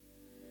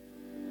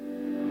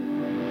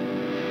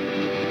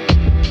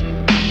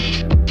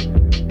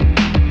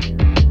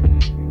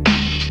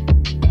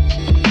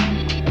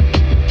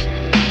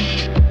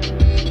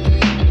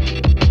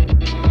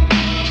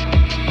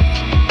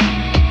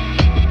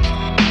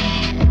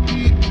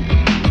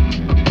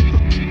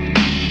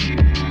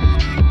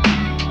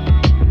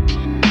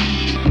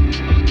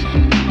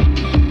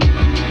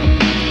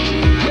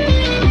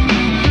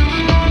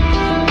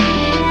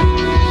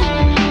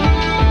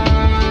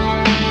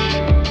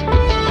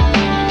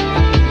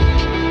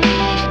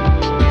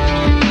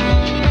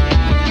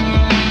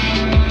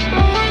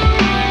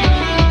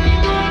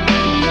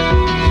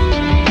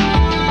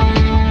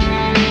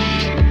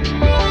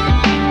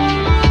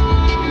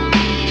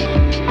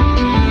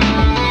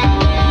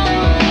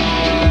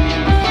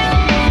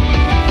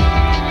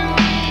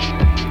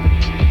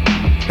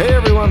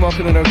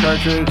welcome to No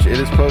Cartridge. It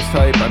is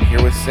post-hype. I'm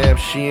here with Sam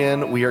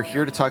Sheehan. We are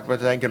here to talk about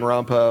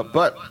Dangonronpa,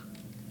 but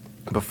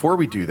before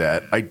we do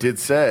that, I did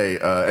say,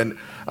 and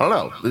I don't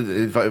know,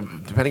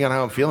 depending on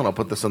how I'm feeling, I'll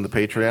put this on the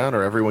Patreon,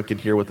 or everyone can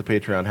hear what the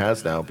Patreon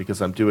has now,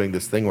 because I'm doing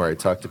this thing where I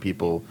talk to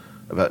people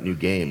about new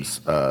games,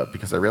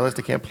 because I realized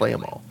I can't play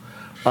them all.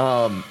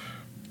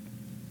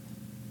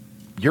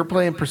 You're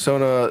playing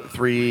Persona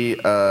 3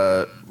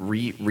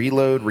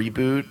 Reload,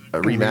 Reboot,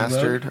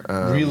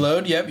 Remastered.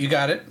 Reload, yep, you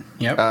got it.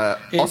 Yep.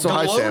 Also,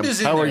 hi, Sam.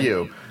 How are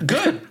you?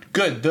 Good.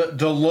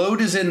 The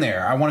load is in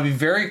there. I want to be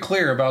very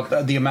clear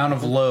about the amount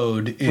of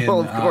load in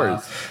of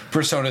course.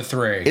 Persona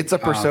 3. It's a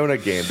Persona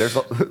game. There's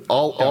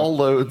all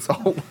loads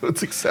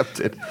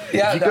accepted.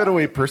 Yeah, if you go to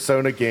a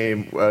Persona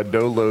game,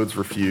 no loads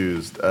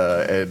refused,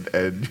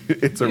 and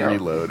it's a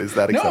reload. Is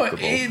that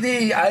acceptable?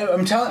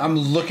 No, I'm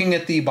looking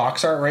at the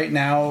box art right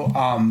now.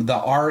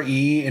 The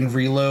RE in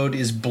Reload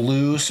is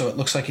blue, so it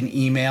looks like an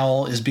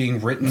email is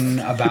being written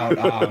about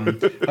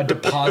a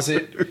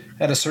deposit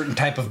at a certain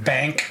type of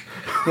bank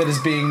that is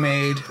being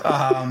made,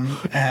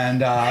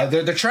 and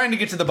they're trying to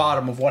get to the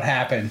bottom of what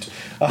happened.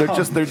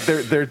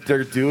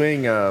 They're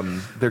doing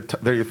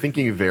they're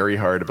thinking very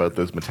hard about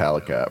those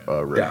Metallica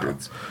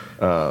records.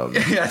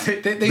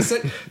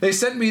 They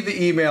sent me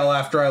the email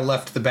after I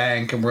left the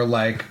bank and were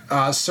like,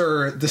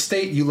 "Sir, the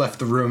state you left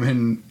the room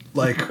in,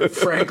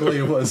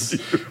 frankly,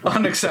 was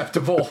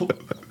unacceptable.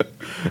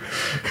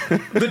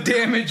 The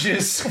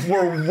damages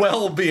were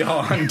well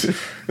beyond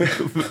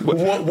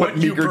what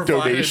you provided.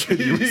 Donation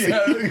you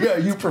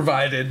you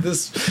provided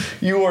this.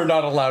 You are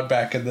not allowed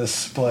back in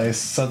this place.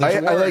 So there's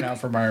a warrant out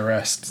for my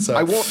arrest. So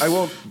I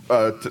won't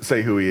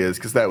say who he is,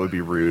 because that would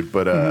be rude.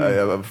 But I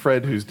have a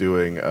friend who's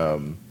doing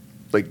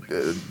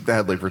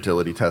had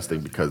fertility testing,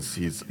 because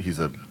he's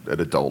an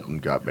adult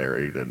and got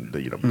married, and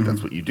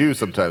that's what you do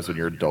sometimes when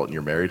you're an adult and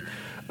you're married.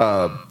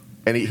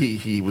 And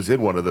he was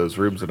in one of those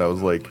rooms, and I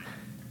was like,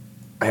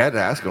 I had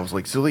to ask him. I was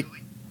like, so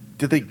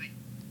did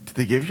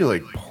they give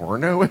you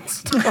porno and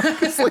stuff?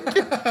 'Cause,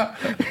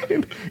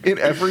 in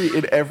every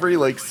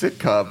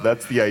sitcom,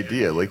 that's the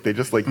idea. They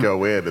just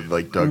go in,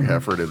 and Doug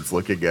Heffernan's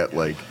looking at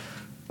a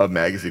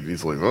magazine, and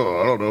he's like,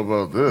 oh, I don't know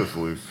about this.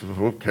 I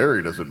hope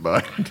Carrie doesn't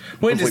mind.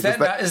 Wait, is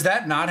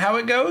that not how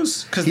it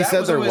goes? Because he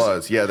said there was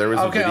a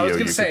video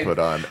you could put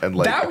on, and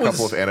a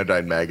couple of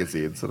Anodyne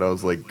magazines, and I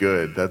was like,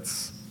 good,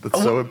 that's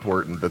so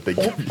important that they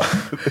give you,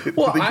 give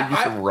you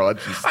some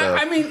raunchy stuff.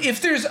 I mean, if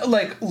there's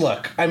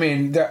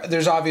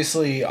there's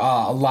obviously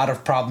a lot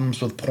of problems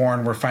with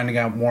porn. We're finding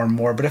out more and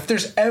more. But if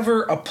there's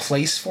ever a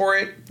place for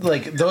it,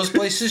 those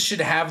places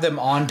should have them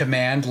on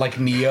demand, like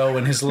Neo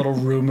in his little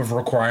room of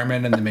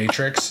requirement in the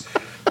Matrix.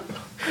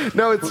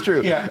 No, it's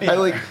true. Yeah.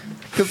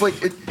 Because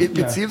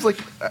it seems like,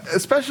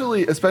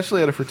 especially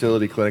at a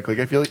fertility clinic,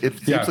 I feel like it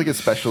seems like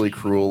especially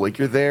cruel.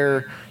 You're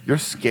there, you're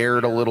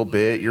scared a little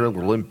bit, you're a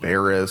little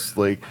embarrassed,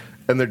 and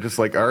they're just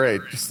all right,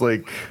 just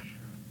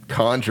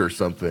conjure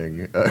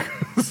something.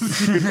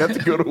 You have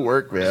to go to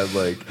work, man.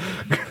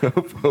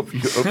 Hope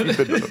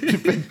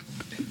you've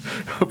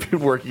been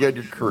working on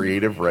your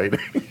creative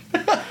writing.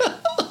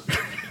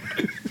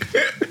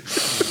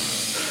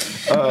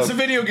 It's a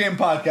video game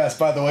podcast,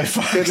 by the way,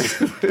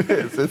 folks. It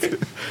is.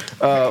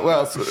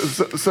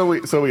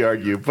 So we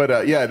argue, but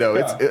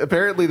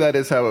apparently that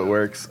is how it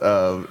works.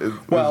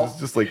 It's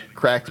just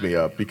cracked me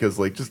up, because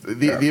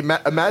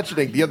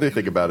imagining, the other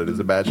thing about it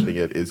is imagining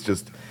it is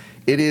just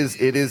it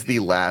is the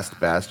last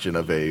bastion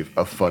of a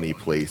funny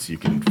place you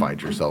can find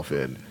yourself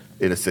in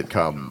a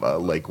sitcom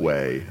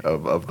way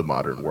of the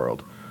modern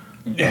world.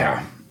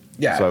 Yeah.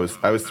 So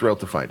I was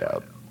thrilled to find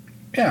out.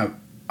 Yeah.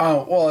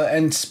 Oh, well,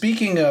 and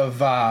speaking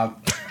of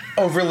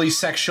overly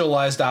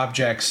sexualized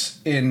objects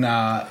in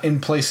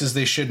places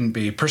they shouldn't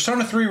be,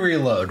 Persona 3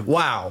 Reload.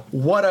 Wow,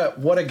 what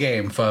a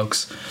game,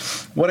 folks!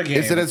 What a game!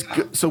 Is it as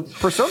good? So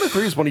Persona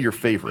 3 is one of your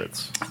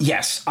favorites?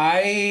 Yes,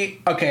 I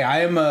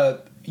am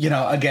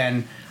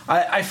again.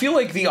 I feel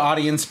like the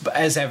audience,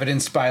 as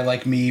evidenced by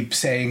me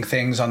saying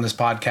things on this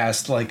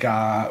podcast,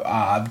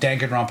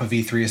 Danganronpa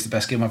V3 is the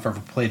best game I've ever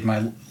played in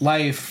my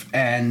life,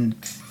 and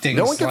things.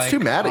 No one gets too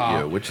mad at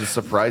you, which is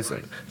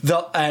surprising.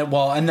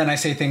 And then I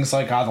say things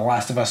like, "The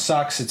Last of Us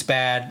sucks, it's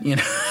bad," And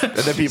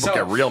then people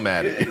get real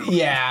mad at you.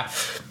 Yeah.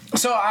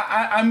 So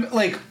I'm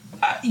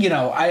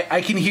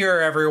I can hear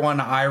everyone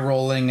eye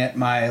rolling at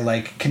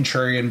my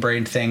contrarian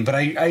brain thing, but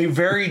I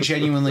very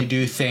genuinely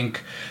do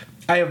think.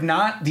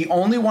 The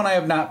only one I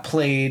have not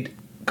played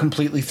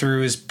completely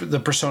through is the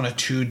Persona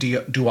 2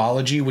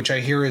 duology, which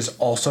I hear is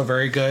also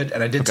very good.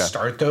 And I did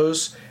start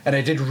those, and I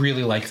did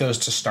really like those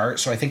to start.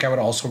 So I think I would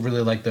also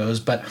really like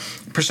those. But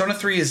Persona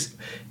 3 is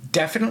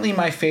definitely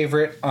my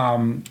favorite.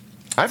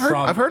 I've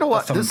heard a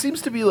lot. This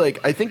seems to be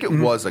I think it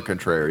was a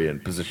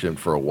contrarian position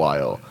for a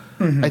while.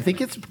 Mm-hmm. I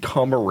think it's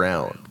come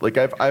around.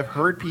 I've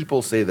heard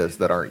people say this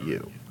that aren't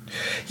you.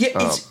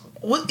 Yeah,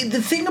 well,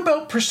 the thing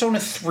about Persona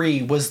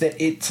 3 was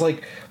that it's the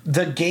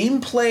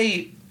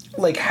gameplay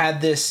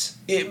had this,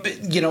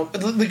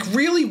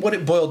 really what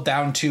it boiled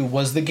down to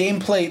was the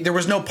gameplay. There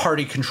was no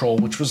party control,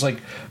 which was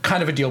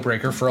kind of a deal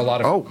breaker for a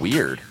lot of. Oh,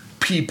 weird.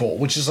 people,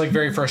 which is like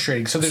very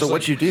frustrating. So there's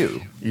what you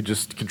do? You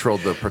just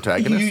controlled the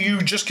protagonist?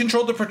 You just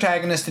controlled the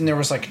protagonist, and there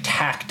was like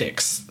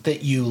tactics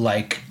that you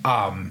like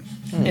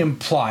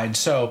implied.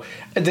 So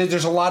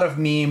there's a lot of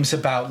memes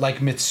about like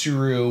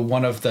Mitsuru,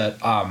 one of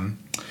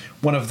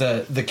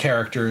the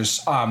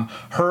characters,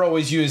 her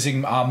always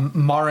using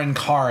Marin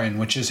Karin,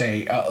 which is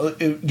a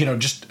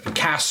just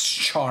cast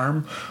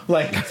charm,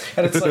 like,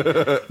 and it's like,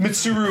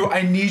 Mitsuru,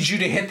 I need you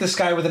to hit this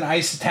guy with an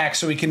ice attack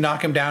so we can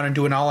knock him down and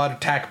do an all-out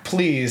attack,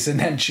 please. And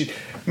then she,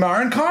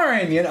 Marin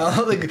Karin,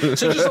 like,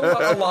 so just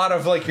a lot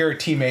of like your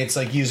teammates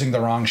like using the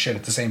wrong shit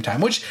at the same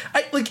time, which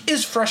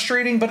is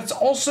frustrating, but it's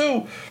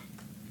also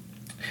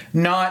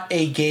not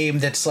a game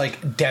that's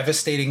like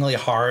devastatingly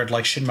hard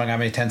like Shin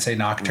Megami Tensei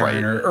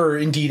Nocturne, right, or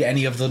indeed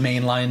any of the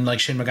mainline like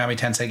Shin Megami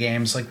Tensei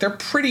games. Like they're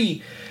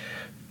pretty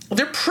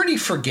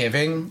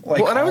forgiving.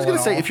 Like, and I was going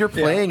to say, if you're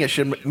playing a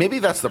Shin, maybe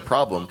that's the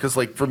problem, because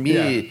like for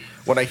me,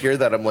 when I hear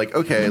that, I'm like,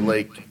 okay,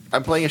 like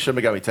I'm playing a Shin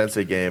Megami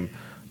Tensei game.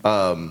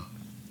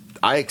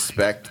 I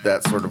expect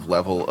that sort of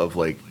level of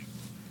like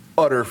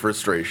utter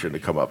frustration to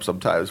come up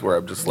sometimes, where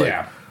I'm just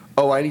like,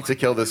 oh, I need to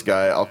kill this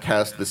guy. I'll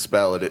cast this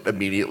spell, and it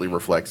immediately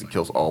reflects and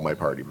kills all my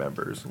party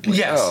members. Like,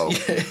 yes. Oh,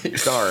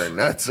 darn.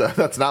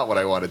 That's not what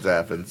I wanted to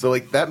happen. So,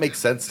 like, that makes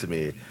sense to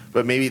me.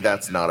 But maybe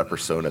that's not a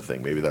Persona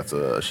thing. Maybe that's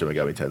a Shin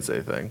Megami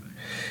Tensei thing.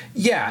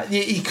 Yeah,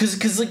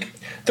 because like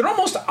they're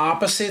almost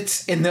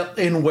opposites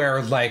in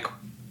where like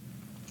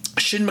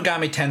Shin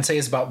Megami Tensei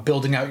is about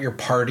building out your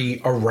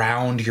party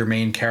around your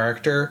main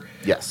character.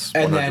 Yes,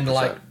 100%. And then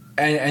like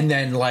and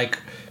then like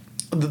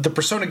the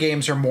Persona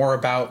games are more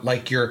about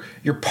like your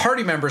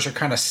party members are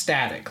kind of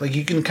static. Like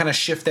you can kind of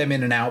shift them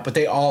in and out, but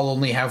they all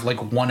only have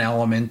like one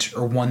element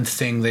or one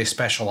thing they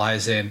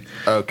specialize in.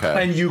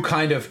 Okay. And you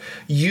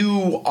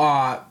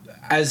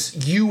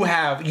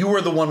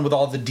are the one with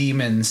all the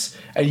demons,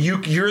 and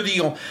you're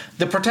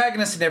the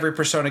protagonist in every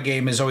Persona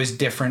game is always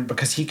different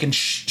because he can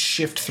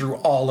shift through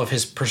all of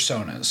his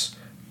personas.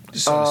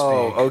 So to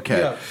speak. Okay.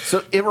 Yeah.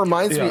 So it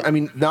reminds me. I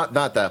mean, not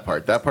that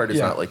part. That part is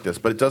not like this,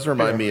 but it does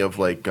remind me of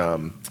like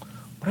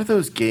what are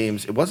those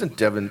games? It wasn't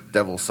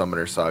Devil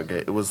Summoner Saga.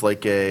 It was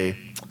like a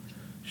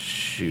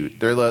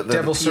They're the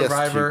Devil PS2.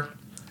 Survivor.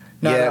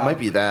 No, it might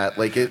be that.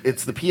 Like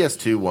it's the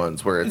PS2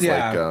 ones where it's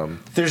like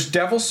there's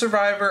Devil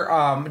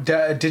Survivor,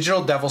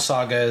 Digital Devil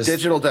Saga.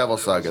 Digital Devil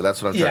Saga.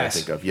 That's what I'm trying to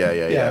think of.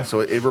 Yeah. So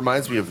it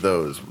reminds me of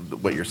those.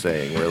 What you're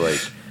saying, where like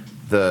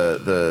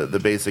the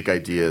basic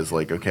idea is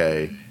like,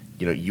 okay,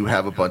 you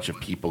have a bunch of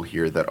people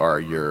here that are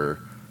your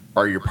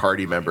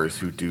party members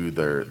who do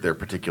their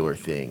particular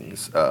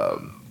things.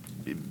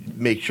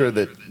 Make sure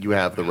that you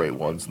have the right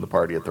ones in the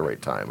party at the right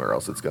time, or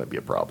else it's going to be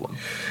a problem.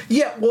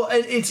 Yeah, well,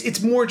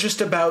 it's more just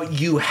about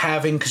you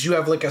having, because you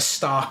have like a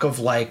stock of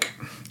like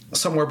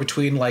somewhere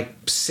between like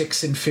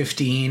 6 and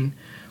 15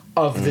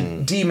 of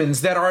the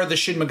demons that are the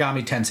Shin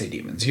Megami Tensei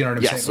demons. You know what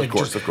I'm saying? Yes, like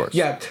of course.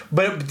 Yeah,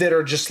 but that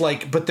are just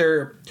like, but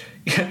they're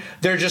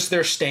just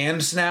their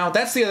stands now.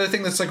 That's the other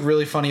thing that's like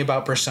really funny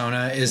about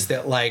Persona is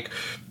that like,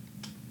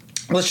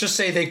 let's just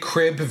say they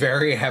crib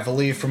very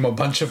heavily from a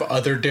bunch of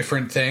other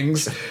different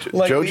things.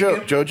 Like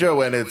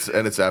JoJo and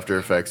its After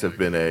Effects have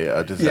been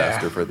a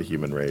disaster for the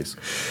human race.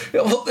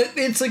 Well,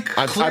 it's like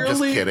I'm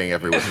just kidding.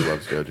 Everyone who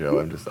loves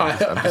JoJo, I'm just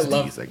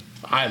teasing.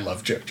 I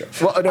love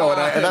JoJo. Well, no,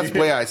 and that's the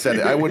way I said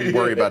it. I wouldn't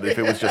worry about it if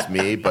it was just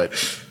me, but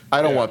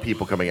I don't want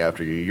people coming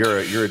after you. You're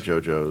a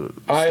JoJo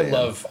stan. I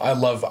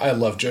love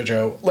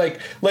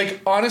JoJo.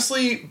 Like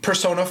honestly,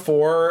 Persona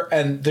 4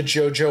 and the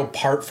JoJo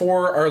Part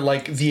 4 are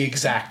like the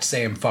exact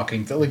same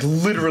fucking thing. Like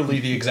literally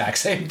the exact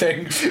same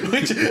thing.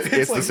 Which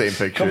it's like, the same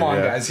picture. Come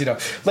on, guys,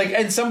 Like,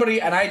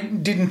 and I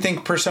didn't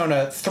think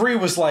Persona 3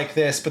 was like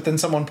this, but then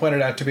someone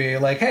pointed out to me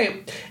like,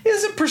 hey,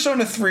 isn't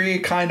Persona 3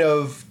 kind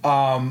of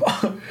a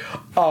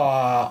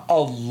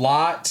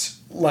lot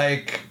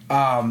like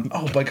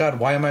oh my god,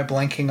 why am I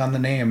blanking on the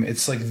name?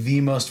 It's like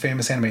the most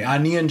famous anime,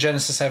 Neon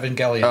Genesis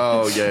Evangelion.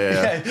 Oh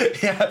yeah.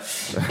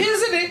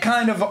 Isn't it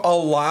kind of a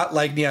lot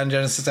like Neon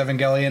Genesis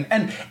Evangelion?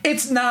 And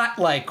it's not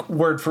like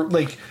word for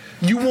like,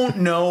 you won't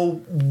know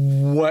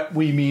what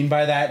we mean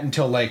by that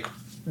until like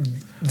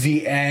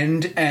the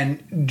end,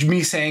 and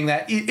me saying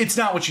that it's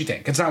not what you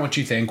think. It's not what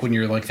you think when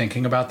you're like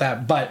thinking about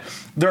that, but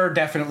there are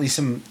definitely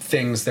some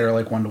things that are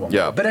like one-to-one.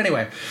 Yeah. But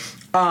anyway,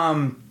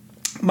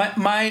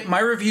 My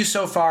review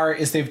so far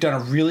is they've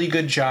done a really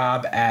good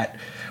job at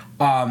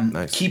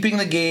keeping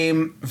the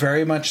game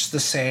very much the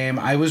same.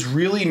 I was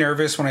really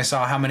nervous when I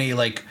saw how many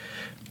like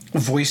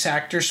voice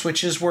actor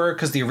switches were,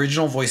 because the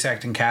original voice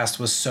acting cast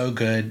was so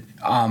good,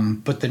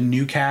 but the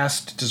new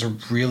cast does a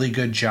really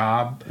good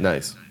job.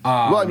 Nice.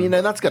 Well, I mean,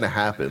 and that's going to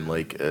happen,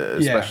 like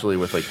especially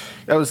with like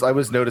I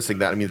was noticing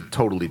that. I mean,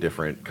 totally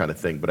different kind of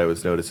thing, but I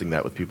was noticing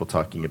that with people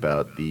talking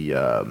about the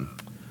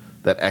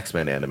that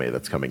X-Men anime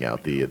that's coming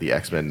out, the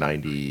X-Men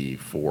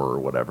 94 or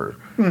whatever,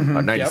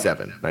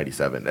 97,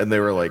 and they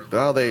were like,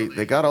 oh,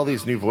 they got all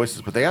these new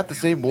voices, but they got the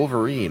same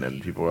Wolverine,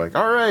 and people were like,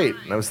 all right,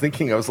 and I was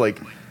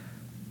like,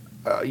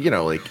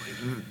 like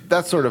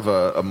that's sort of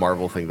a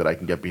Marvel thing that I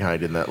can get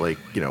behind, in that like,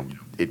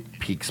 it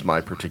piques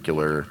my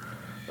particular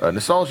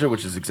nostalgia,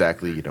 which is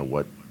exactly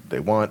what they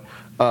want.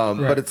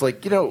 But it's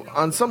like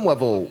on some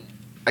level,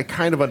 I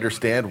kind of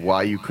understand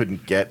why you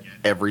couldn't get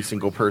every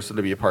single person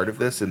to be a part of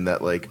this, and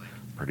that like.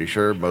 Pretty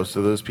sure most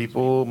of those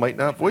people might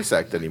not voice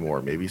act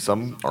anymore. Maybe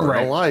some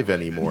aren't alive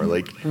anymore.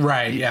 Like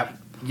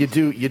you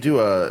do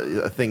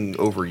a thing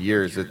over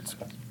years.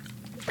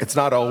 It's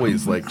not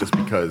always like just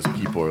because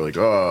people are like,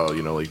 oh,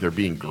 like they're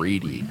being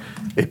greedy.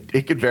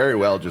 It could very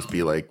well just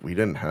be like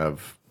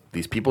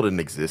these people didn't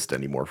exist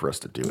anymore for us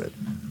to do it.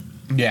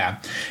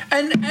 Yeah,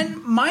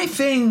 and my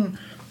thing,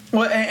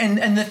 well,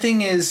 and the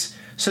thing is,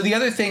 so the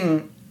other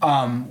thing.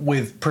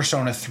 With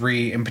Persona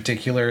 3 in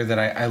particular that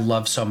I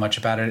love so much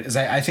about it is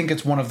I think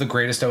it's one of the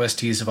greatest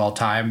OSTs of all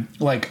time.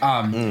 Like,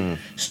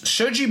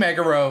 Shoji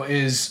Meguro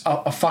is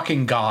a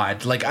fucking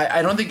god. Like,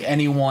 I don't think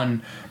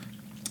anyone...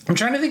 I'm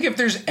trying to think if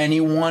there's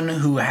anyone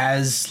who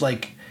has,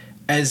 like,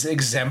 as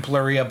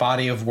exemplary a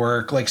body of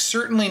work. Like,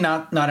 certainly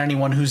not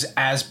anyone who's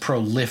as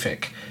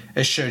prolific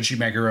as Shoji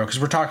Meguro,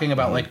 because we're talking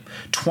about like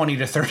 20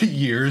 to 30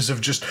 years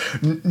of just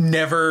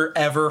never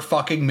ever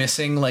fucking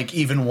missing like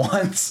even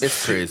once.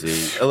 It's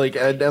crazy. Like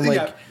and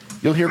like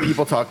you'll hear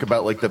people talk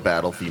about like the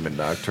battle theme in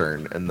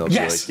Nocturne, and they'll be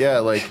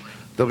like,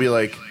 they'll be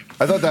like,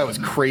 I thought that was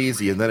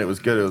crazy, and then it was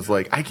good. It was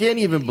like, I can't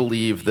even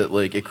believe that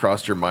like it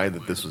crossed your mind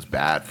that this was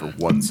bad for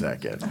 1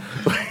 second.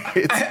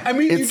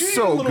 It's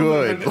so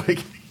good. Like.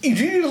 You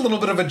do need a little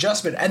bit of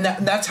adjustment, and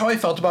that's how I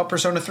felt about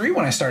Persona 3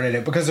 when I started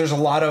it, because there's a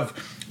lot of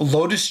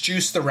Lotus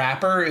Juice the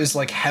rapper is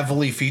like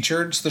heavily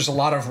featured, so there's a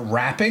lot of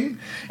rapping in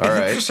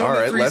the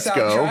Persona 3 let's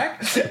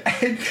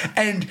soundtrack.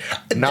 And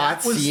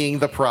not seeing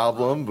the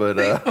problem, but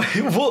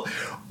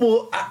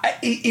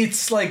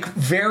it's like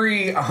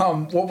very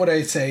what would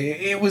I say?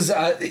 It was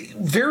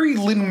very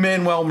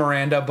Lin-Manuel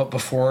Miranda, but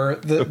before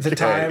the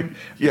time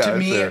to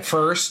me at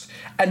first.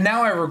 And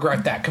now I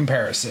regret that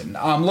comparison.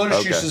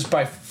 Lotus Juice is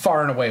by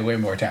far and away way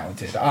more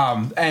talented.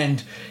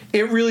 And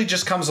it really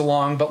just comes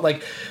along. But,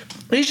 like,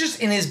 he's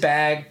just in his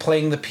bag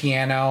playing the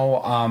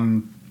piano.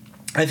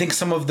 I think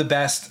some of the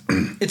best...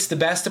 it's the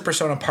best a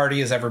Persona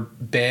party has ever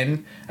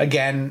been.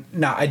 Again,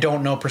 I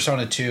don't know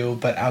Persona 2,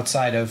 but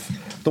outside of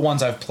the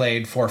ones I've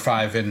played, 4,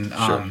 5, and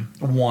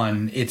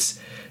 1, it's...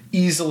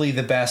 easily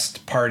the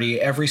best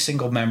party. Every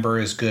single member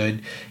is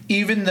good.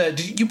 Even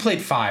you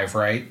played 5,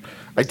 right?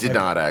 I did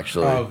not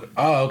actually.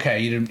 Oh,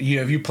 okay. You didn't.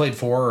 Have you played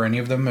 4 or any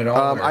of them at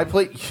all? I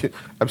played.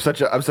 I'm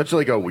such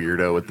like a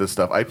weirdo with this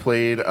stuff. I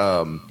played.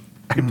 I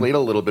played a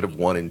little bit of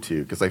 1 and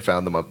 2 because I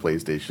found them on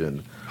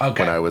PlayStation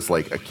when I was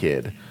like a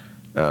kid.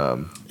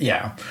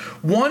 Yeah,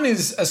 1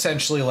 is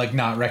essentially like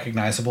not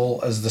recognizable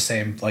as the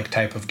same like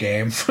type of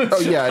game. Oh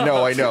yeah,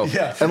 no, I know.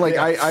 And like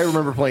I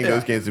remember playing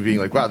those games and being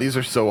like, wow, these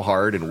are so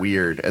hard and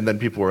weird. And then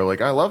people were like,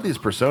 I love these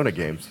Persona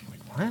games. I'm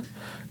like, what?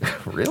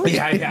 Really?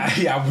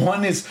 Yeah.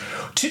 1 is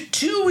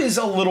 2 is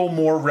a little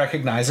more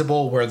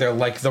recognizable, where they're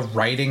like the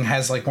writing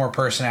has like more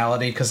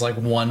personality, because like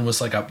 1 was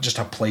like just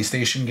a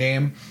PlayStation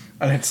game,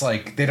 and it's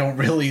like they don't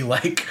really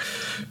like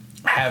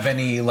have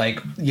any like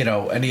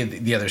any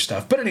of the other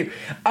stuff. But anyway,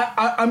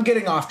 I'm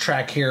getting off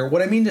track here.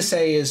 What I mean to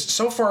say is,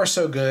 so far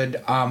so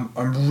good. I'm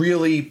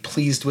really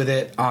pleased with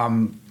it.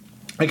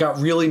 I got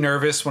really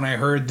nervous when I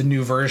heard the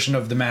new version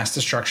of the Mass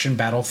Destruction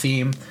battle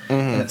theme,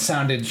 and it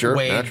sounded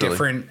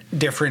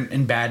different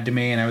and bad to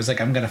me, and I was like,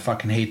 I'm gonna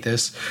fucking hate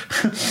this.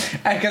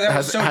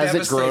 Has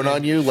it grown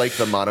on you like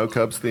the Mono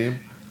Cubs theme?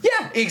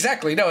 Yeah,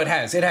 exactly. No, it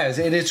has.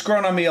 It's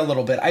grown on me a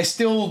little bit. I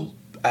still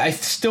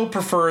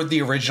prefer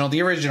the original.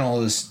 The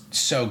original is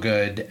so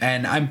good,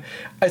 and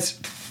it's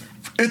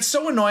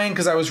so annoying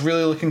because I was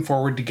really looking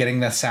forward to getting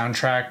that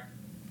soundtrack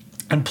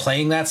and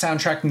playing that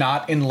soundtrack,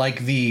 not in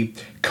like the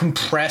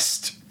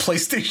compressed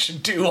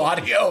PlayStation 2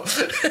 audio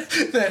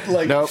that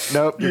like nope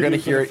you're gonna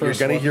hear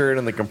it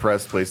in the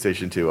compressed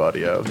PlayStation 2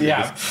 audio.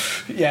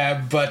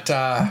 But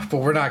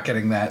we're not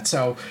getting that.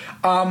 So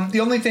the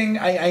only thing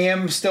I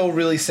am still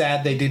really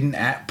sad they didn't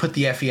put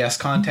the FES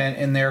content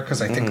in there,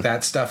 because I think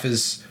that stuff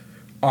is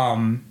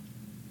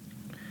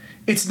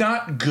it's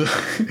not good.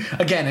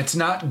 Again, it's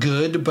not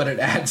good, but it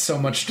adds so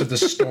much to the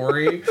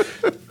story.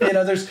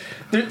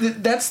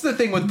 That's the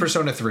thing with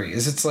Persona 3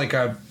 is it's like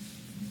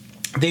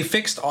they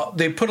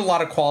put a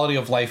lot of quality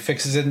of life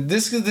fixes in.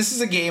 This is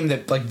a game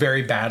that like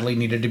very badly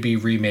needed to be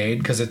remade,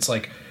 because it's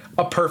like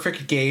a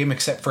perfect game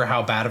except for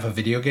how bad of a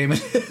video game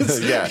it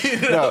is.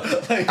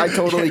 I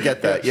totally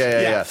get that.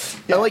 Yeah.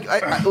 And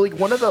like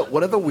one of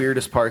the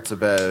weirdest parts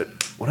about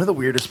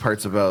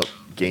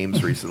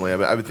games recently.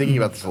 I've been thinking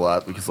about this a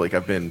lot, because like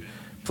I've been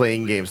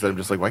playing games that I'm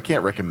just like, well, I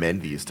can't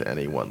recommend these to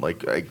anyone.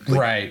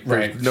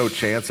 There's no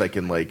chance I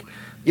can like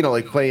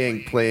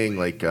playing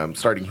like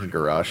starting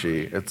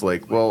Higurashi. It's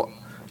like, well,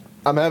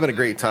 I'm having a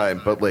great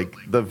time, but like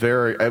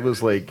I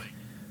was like,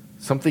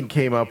 something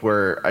came up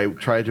where I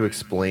tried to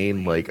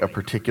explain like a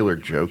particular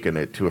joke in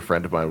it to a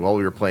friend of mine while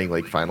we were playing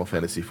like Final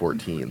Fantasy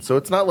 14. So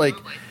it's not like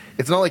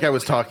I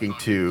was talking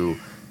to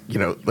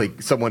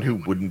like someone who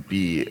wouldn't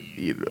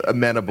be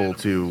amenable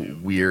to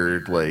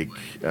weird like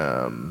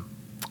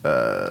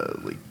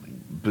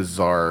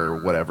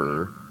bizarre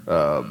whatever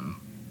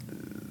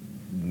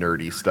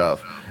nerdy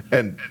stuff,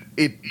 and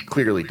it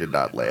clearly did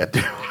not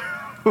land.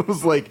 It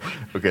was like,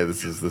 okay,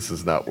 this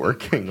is not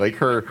working. Like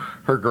her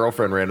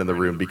girlfriend ran in the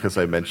room because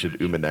I mentioned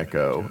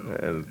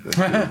Umineko, and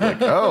she was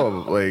like,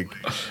 oh, like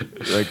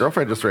my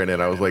girlfriend just ran in.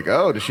 I was like,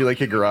 oh, does she like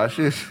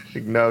Higurashi?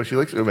 Like, no, she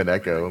likes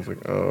Umineko. I was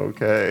like, oh,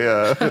 okay.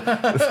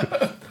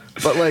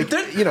 But like,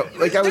 you know,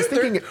 like I was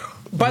thinking.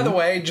 By the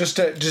way, just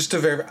to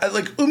verify,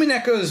 like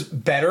Umineko's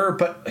better,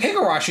 but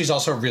Higurashi's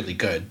also really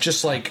good.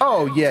 Just like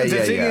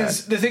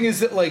the thing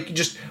is that like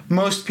just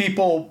most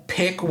people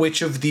pick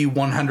which of the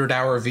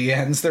 100-hour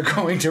VNs they're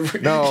going to.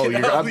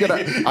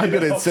 I'm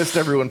gonna insist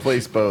everyone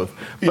plays both.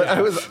 But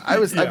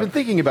I've been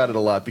thinking about it a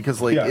lot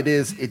because like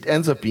it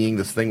ends up being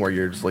this thing where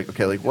you're just like,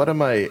 okay, like what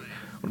am I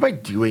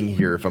doing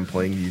here if I'm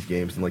playing these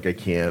games and like I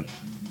can't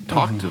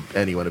talk to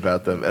anyone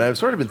about them? And I've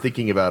sort of been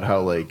thinking about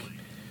how like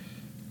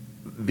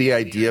the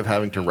idea of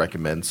having to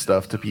recommend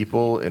stuff to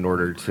people in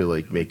order to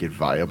like make it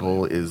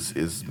viable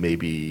is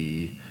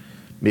maybe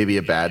a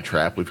bad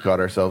trap we've caught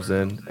ourselves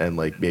in, and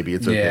like maybe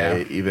it's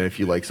okay even if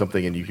you like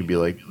something and you can be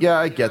like, yeah,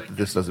 I get that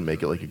this doesn't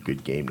make it like a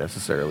good game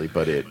necessarily,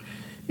 but it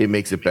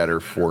makes it better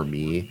for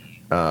me.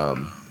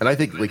 And I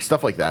think like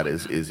stuff like that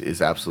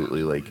is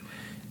absolutely like,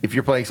 if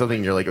you're playing something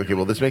and you're like, okay,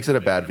 well this makes it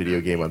a bad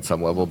video game on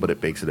some level, but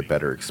it makes it a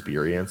better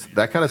experience.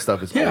 That kind of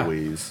stuff is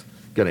always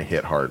gonna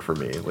hit hard for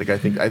me. Like I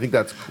think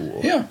that's cool.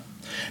 Yeah.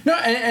 No,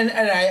 and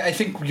I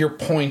think your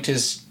point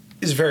is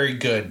very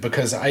good,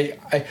 because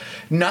I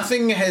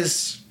nothing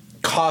has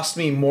cost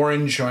me more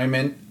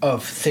enjoyment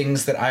of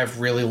things that I've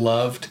really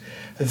loved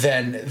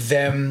than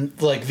them,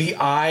 like the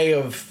eye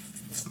of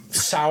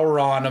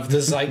Sauron of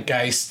the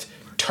zeitgeist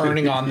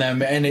turning on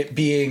them and it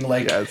being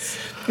like,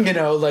 you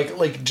know,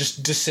 like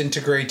just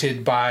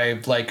disintegrated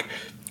by like.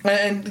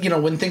 And, you know,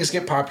 when things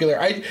get popular,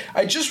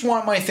 I just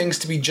want my things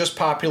to be just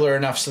popular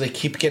enough so they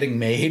keep getting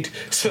made,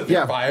 so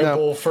they're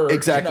viable for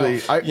exactly.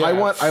 You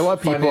know,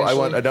 I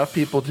want enough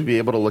people to be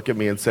able to look at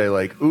me and say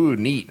like, "Ooh,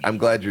 neat! I'm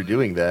glad you're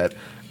doing that,"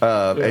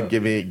 and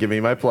give me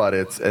my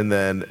plaudits. And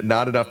then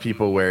not enough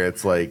people where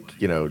it's like,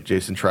 you know,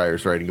 Jason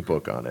Schreier's writing a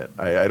book on it.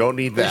 I don't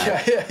need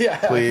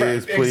that.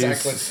 Please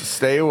exactly.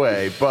 Stay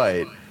away.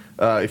 But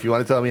if you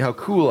want to tell me how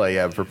cool I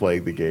am for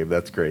playing the game,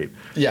 that's great.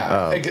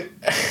 Yeah,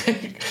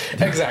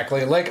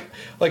 exactly. Like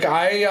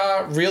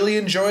I really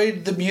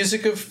enjoyed the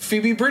music of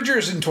Phoebe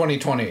Bridgers in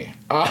 2020.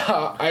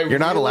 You're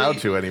not allowed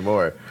to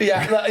anymore.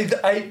 Yeah,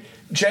 I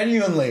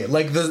genuinely,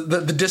 like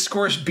the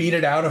discourse beat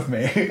it out of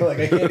me.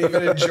 Like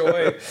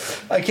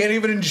I can't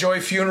even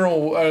enjoy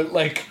Funeral,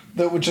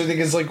 which I think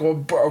is like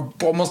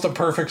almost a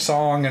perfect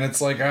song, and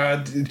it's like,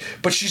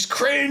 but she's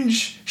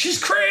cringe.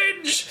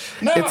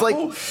 No. It's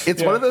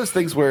like one of those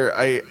things where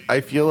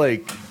I feel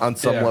like on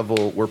some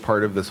level we're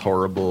part of this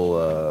horrible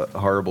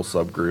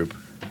subgroup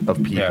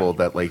of people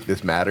that like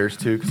this matters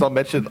to. Because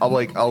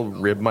I'll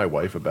rib my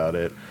wife about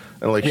it,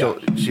 and like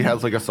she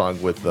has like a song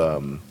with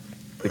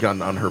like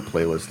on her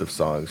playlist of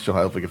songs, she'll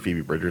have like a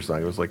Phoebe Bridgers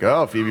song. It was like,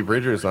 oh, Phoebe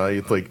Bridgers, huh?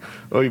 It's like,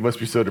 oh, you must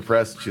be so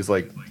depressed. She's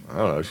like, I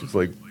don't know. She's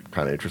like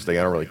kind of interesting.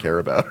 I don't really care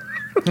about her.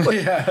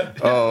 Like,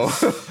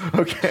 oh,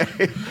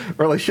 okay.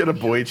 Or like she had a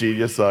Boy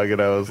Genius song, and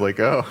I was like,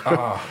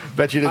 oh,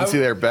 bet you didn't see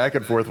their back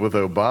and forth with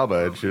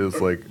Obama. And she was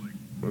like,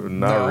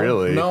 not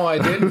really. No, I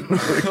didn't.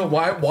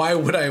 Why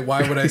would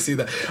I see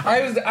that?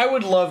 I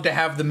would love to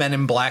have the Men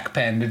in Black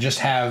pen to just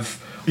have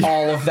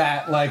all of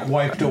that like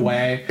wiped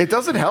away. It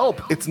doesn't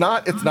help. It's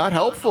not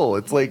helpful.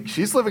 It's like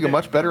she's living a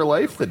much better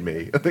life than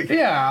me.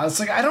 Yeah, it's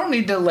like I don't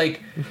need to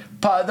like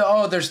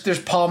there's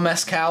Paul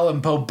Mescal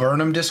and Bo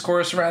Burnham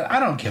discourse around.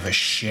 I don't give a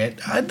shit.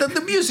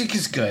 The music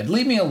is good.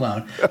 Leave me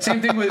alone.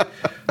 Same thing with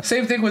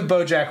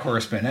BoJack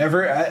Horseman.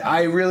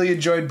 I really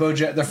enjoyed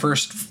the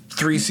first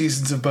 3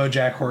 seasons of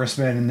BoJack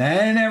Horseman, and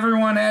then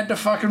everyone had to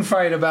fucking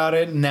fight about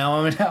it. And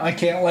now I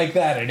can't like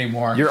that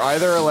anymore. You're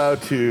either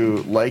allowed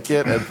to like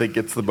it and think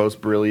it's the most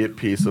brilliant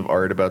piece of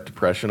art about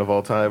depression of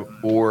all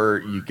time,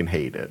 or you can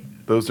hate it.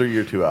 Those are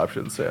your 2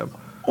 options, Sam.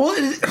 Well,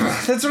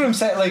 that's what I'm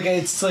saying. Like,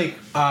 it's like,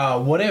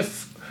 what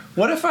if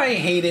I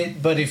hate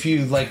it, but if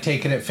you like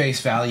take it at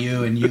face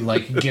value and you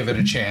like give it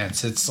a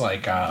chance, it's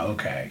like,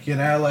 okay, you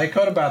know, like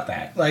what about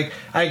that? Like,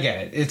 I get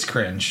it. It's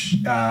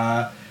cringe.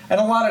 And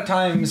a lot of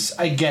times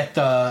I get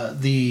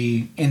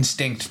the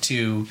instinct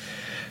to,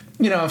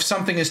 you know, if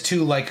something is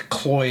too like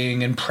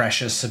cloying and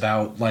precious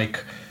about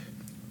like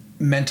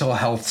mental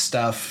health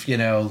stuff, you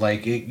know,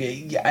 like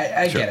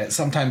I get it.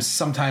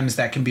 Sometimes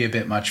that can be a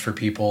bit much for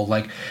people.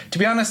 Like, to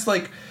be honest,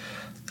 like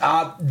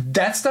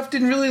that stuff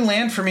didn't really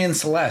land for me in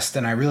Celeste,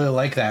 and I really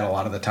like that a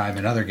lot of the time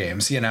in other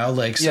games, you know,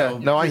 like, so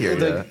no, I hear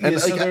you.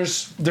 And so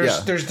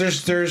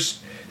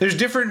there's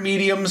different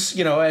mediums,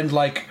 you know, and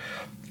like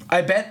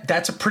I bet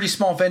that's a pretty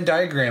small Venn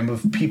diagram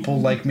of people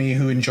like me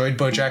who enjoyed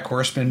BoJack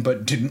Horseman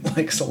but didn't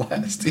like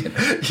Celeste.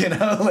 You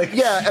know, like,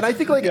 yeah, and I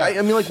think like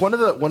I mean like one of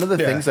the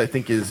things I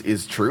think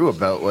is true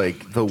about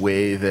like the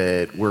way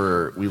that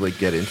we like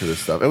get into this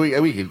stuff, and we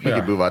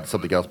can move on to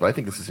something else, but I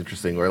think this is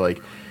interesting where like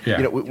you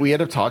know we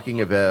end up talking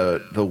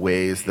about the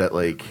ways that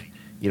like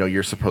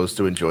you're supposed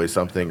to enjoy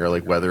something, or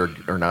like whether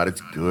or not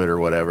it's good or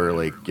whatever,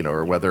 like,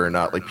 or whether or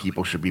not like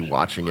people should be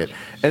watching it.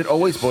 And it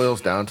always boils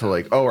down to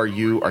like, oh, are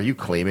you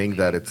claiming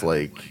that it's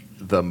like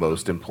the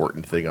most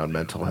important thing on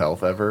mental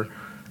health ever?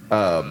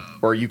 Or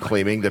are you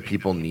claiming that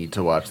people need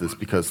to watch this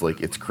because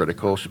like it's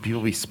critical? Should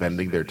people be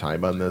spending their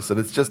time on this? And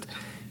it's just,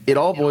 it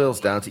all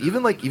boils down to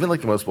even like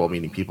the most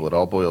well-meaning people. It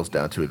all boils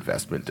down to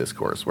investment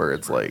discourse, where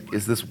it's like,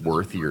 is this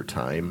worth your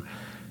time?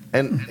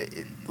 And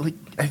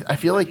I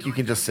feel like you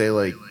can just say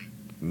like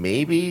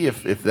maybe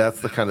if that's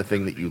the kind of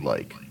thing that you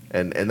like,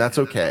 and that's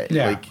okay.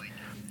 Yeah. Like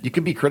you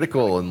can be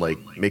critical and like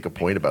make a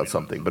point about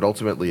something, but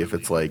ultimately if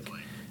it's like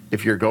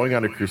if you're going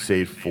on a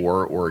crusade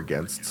for or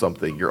against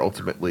something,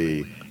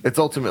 it's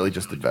ultimately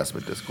just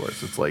investment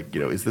discourse. It's like,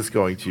 is this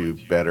going to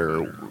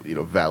better,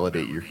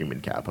 validate your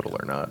human capital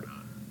or not?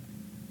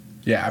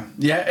 Yeah.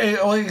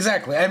 Well,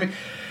 exactly. I mean,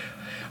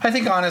 I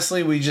think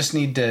honestly, we just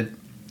need to.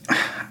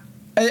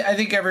 I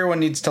think everyone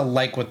needs to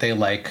like what they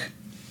like,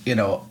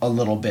 a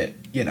little bit,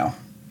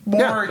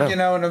 more. Yeah. You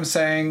know what I'm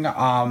saying?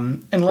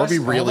 Unless or be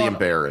really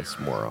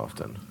embarrassed more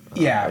often.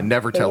 Yeah. And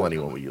never tell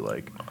anyone what you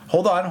like.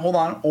 Hold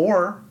on.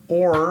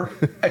 Or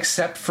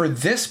except for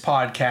this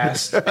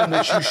podcast, in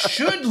which you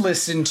should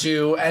listen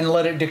to and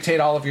let it dictate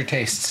all of your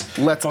tastes.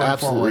 Let's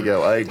absolutely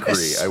go. I agree.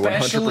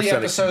 Especially I 100%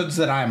 episodes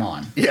that I'm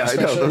on. Yeah, I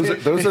know.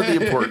 Those are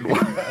the important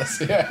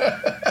ones. Yeah.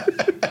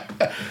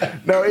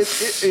 No,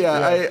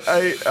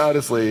 I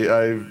honestly,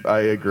 I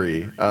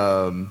agree.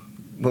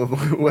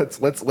 Let's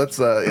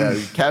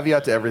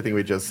caveat to everything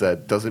we just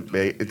said.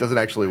 It doesn't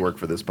actually work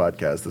for this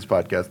podcast. This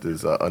podcast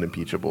is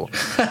unimpeachable.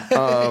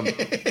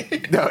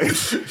 No,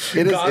 it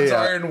is God's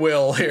iron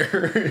will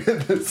here.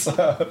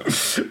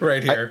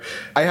 Right here.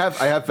 I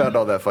have found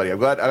all that funny.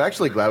 I'm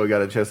actually glad we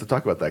got a chance to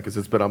talk about that, because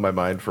it's been on my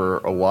mind for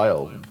a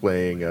while.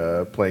 Playing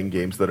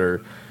games that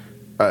are.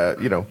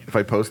 If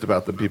I post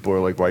about them, people are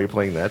like, "Why are you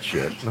playing that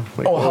shit?" And I'm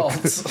like,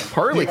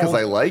 partly because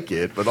I like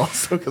it, but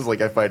also because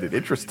like I find it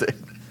interesting.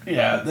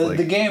 Yeah,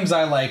 the games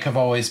I like have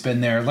always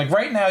been there. Like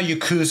right now,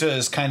 Yakuza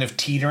is kind of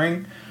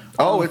teetering.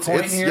 Oh, it's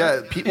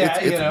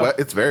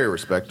very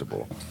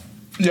respectable.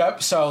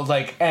 Yep. So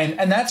like,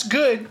 and that's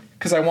good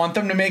because I want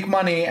them to make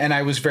money, and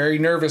I was very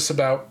nervous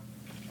about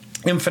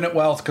Infinite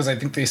Wealth because I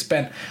think they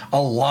spent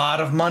a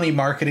lot of money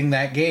marketing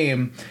that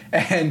game,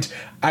 and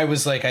I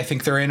was like, I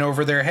think they're in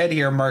over their head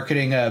here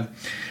marketing a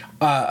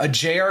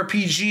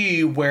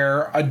JRPG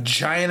where a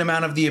giant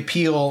amount of the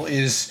appeal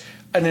is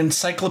an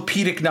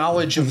encyclopedic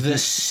knowledge of the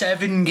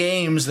 7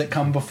 games that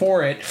come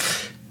before it,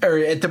 or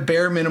at the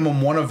bare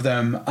minimum one of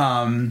them.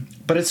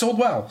 But it sold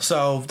well,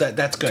 so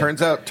that's good.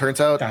 Turns out,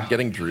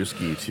 getting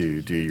Drewski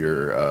to do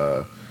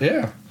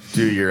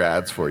your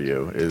ads for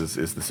you is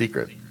the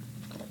secret.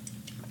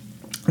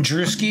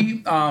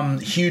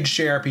 Drewski, huge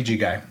JRPG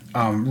guy.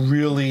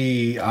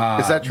 Really, is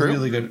that true?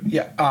 Really good.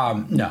 Yeah.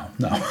 No.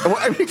 Well,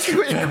 I mean,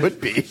 it could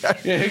be.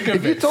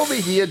 If you told me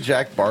he and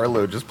Jack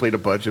Barlow just played a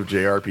bunch of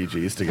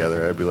JRPGs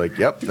together, I'd be like,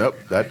 "Yep, nope,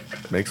 that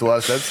makes a lot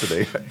of sense to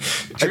me."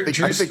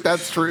 I think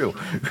that's true.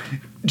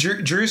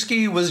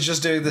 Drewski was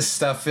just doing this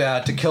stuff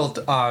to kill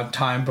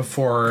time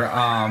before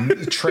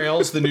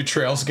Trails, the new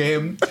Trails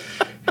game.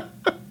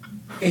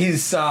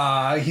 He's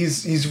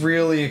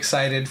really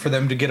excited for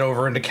them to get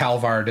over into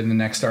Calvard in the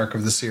next arc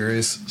of the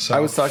series. So I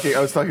was talking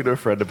to a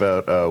friend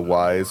about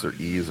Y's or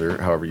E's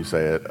or however you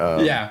say it.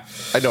 Yeah,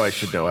 I know I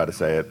should know how to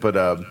say it, but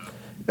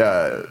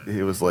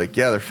he was like,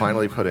 yeah, they're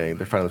finally putting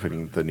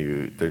the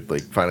new, they're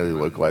like finally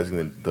localizing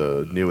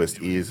the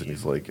newest E's, and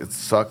he's like, it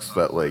sucks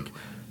that like,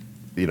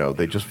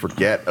 they just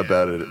forget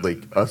about it,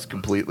 like us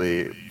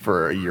completely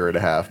for a year and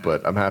a half,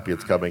 but I'm happy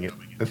it's coming.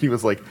 And he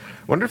was like, I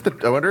wonder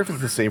if it's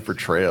the same for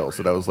Trails.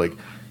 And I was like,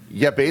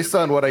 yeah, based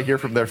on what I hear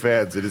from their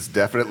fans, it is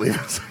definitely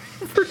the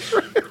same for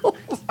Trails.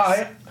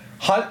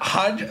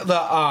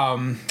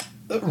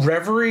 The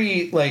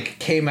Reverie like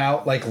came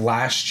out like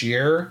last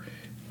year,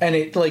 and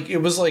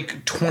it was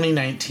like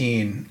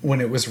 2019 when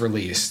it was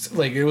released.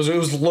 Like it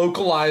was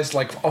localized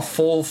like a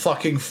full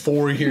fucking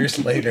 4 years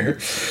later.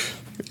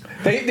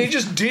 They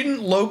just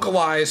didn't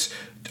localize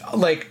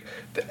like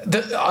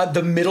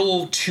the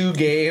middle 2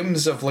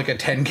 games of like a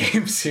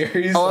 10-game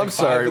series. Oh, like I'm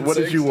sorry. What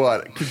 6. did you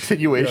want?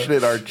 Continuation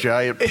in our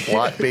giant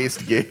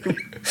plot-based game?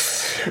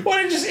 Well,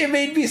 it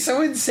made me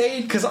so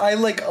insane because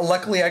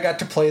luckily I got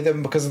to play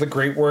them because of the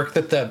great work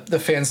that the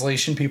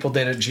Fanslation people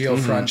did at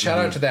Geofront. Shout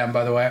out to them,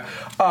 by the way.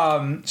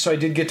 So I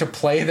did get to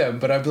play them,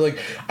 but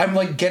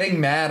I'm getting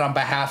mad on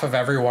behalf of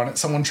everyone at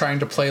someone trying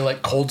to play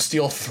like Cold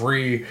Steel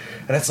 3,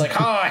 and it's like,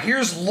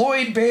 here's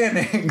Lloyd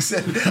Bannings,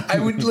 and I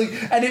would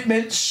and it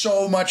meant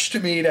so much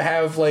to me to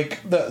have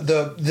like the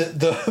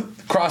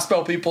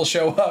Crossbell people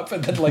show up,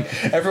 and then like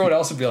everyone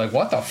else would be like,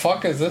 what the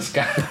fuck is this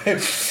guy?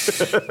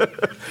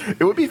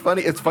 It would be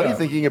funny. It's funny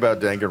thinking about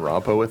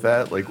Dangonronpa with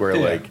that, like where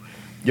like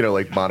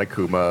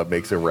Monokuma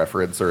makes a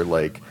reference, or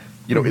like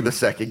in the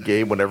second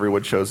game when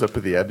everyone shows up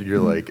at the end, and you're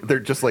like, they're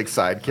just like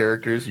side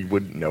characters you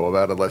wouldn't know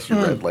about unless you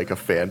read like a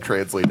fan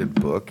translated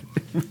book.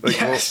 Like,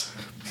 yes.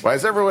 well, why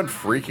is everyone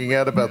freaking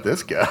out about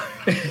this guy?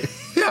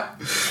 Yeah.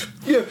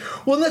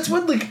 Well, that's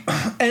what like,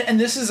 and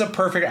this is a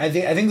perfect. I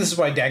think this is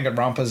why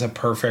Dangonronpa is a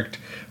perfect.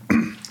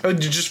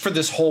 Just for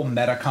this whole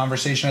meta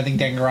conversation, I think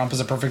Danganronpa is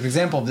a perfect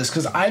example of this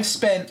because I've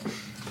spent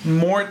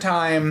more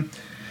time,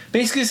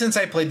 basically since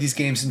I played these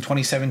games in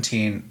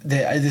 2017.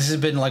 This has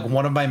been like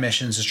one of my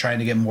missions is trying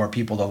to get more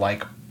people to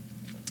like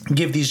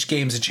give these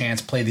games a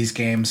chance, play these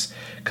games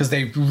because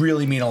they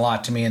really mean a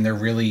lot to me and they're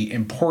really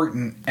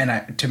important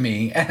to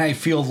me. And I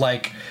feel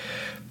like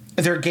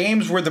they're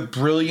games where the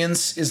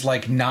brilliance is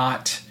like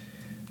not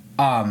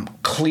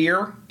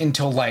clear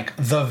until like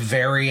the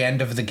very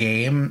end of the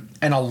game,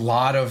 and a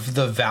lot of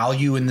the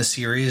value in the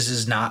series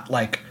is not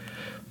like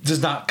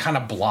does not kind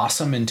of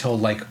blossom until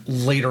like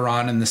later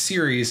on in the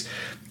series.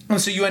 And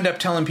so you end up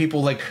telling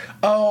people like,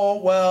 oh,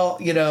 well,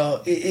 you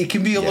know, it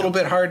can be a little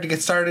bit hard to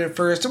get started at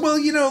first. Well,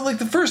 you know, like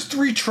the first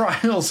 3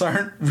 trials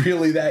aren't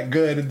really that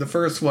good in the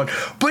first one.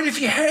 But if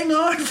you hang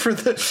on for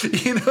the,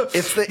 you know,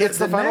 it's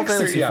the Final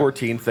Fantasy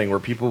XIV thing where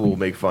people will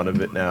make fun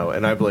of it now.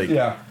 And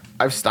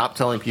I've stopped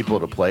telling people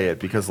to play it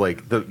because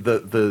like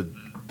the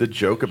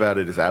joke about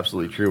it is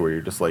absolutely true where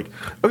you're just like,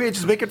 okay,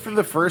 just make it for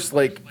the first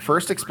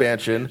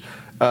expansion.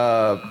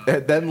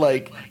 And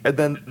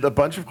then a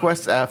bunch of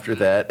quests after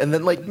that, and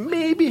then like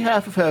maybe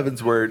half of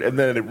Heaven's Word, and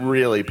then it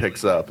really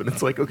picks up. And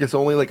it's like, okay, so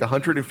only like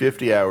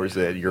 150 hours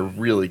in, you're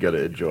really gonna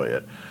enjoy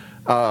it.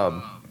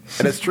 And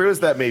as true as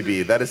that may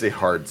be, that is a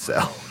hard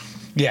sell.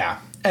 Yeah,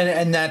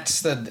 and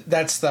that's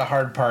the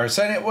hard part.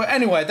 So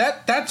anyway,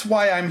 that's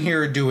why I'm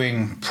here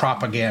doing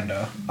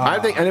propaganda. I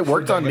think, and it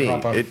worked on me.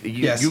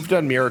 You've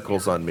done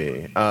miracles on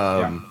me.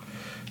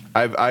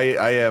 I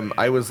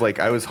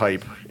was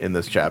hype in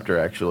this chapter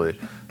actually,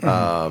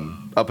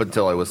 up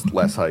until I was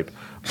less hype.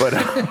 But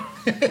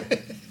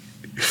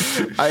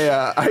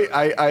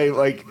I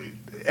like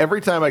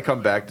every time I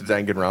come back to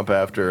Danganronpa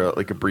after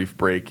like a brief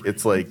break,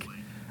 it's like,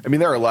 I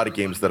mean, there are a lot of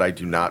games that I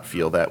do not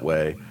feel that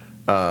way,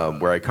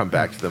 where I come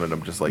back to them and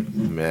I'm just like,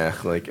 meh,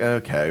 like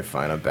okay,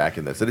 fine, I'm back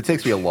in this, and it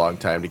takes me a long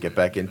time to get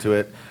back into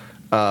it.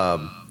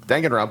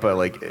 Danganronpa,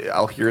 like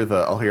I'll hear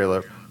the.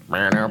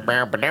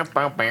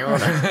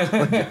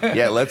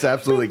 Yeah, let's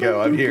absolutely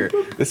go. I'm here.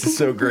 This is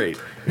so great.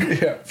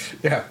 Yeah.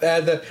 Shout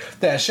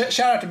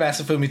out to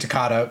Masafumi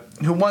Takada,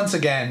 who once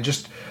again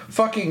just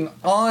fucking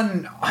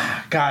on.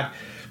 God,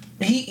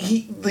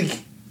 he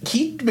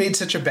made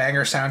such a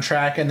banger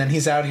soundtrack, and then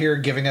he's out here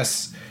giving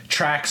us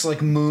tracks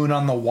like Moon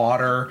on the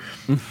Water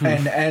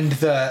and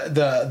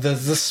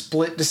the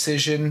split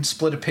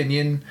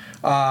opinion,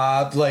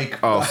 like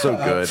so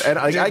good. And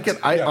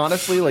I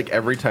honestly, like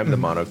every time the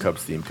Mono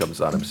Cubs theme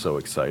comes on, I'm so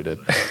excited.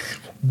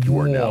 You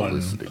are now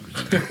listening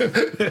to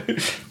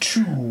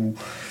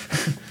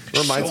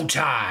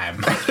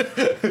Showtime.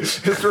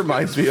 This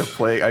reminds me of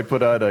playing. I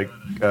put on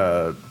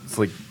it's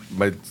like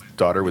my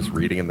daughter was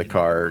reading in the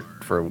car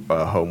for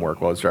homework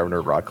while I was driving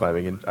her rock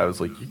climbing, and I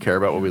was like, "You care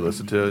about what we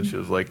listen to?" And she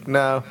was like,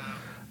 "No."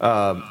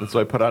 And so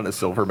I put on a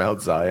Silver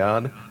Mount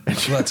Zion.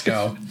 And let's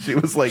go. She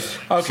was like,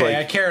 "Okay,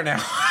 I care now."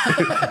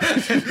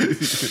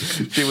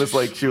 she was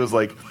like,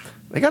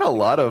 they got a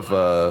lot of.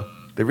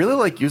 They really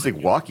like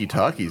using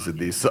walkie-talkies in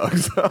these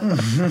songs.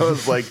 I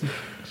was like,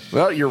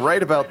 well, you're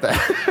right about that.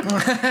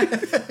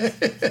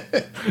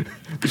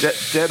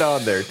 Dead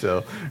on there,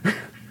 Till.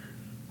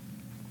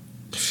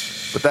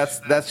 But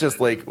that's just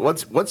like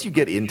once you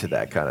get into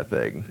that kind of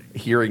thing,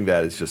 hearing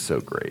that is just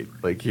so great.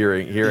 Like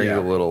hearing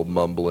the little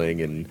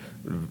mumbling and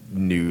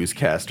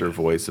newscaster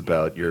voice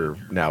about you're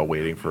now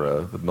waiting for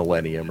a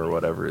millennium or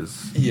whatever is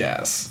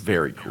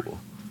very cool.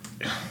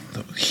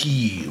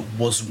 He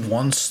was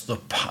once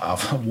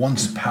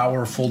once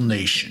powerful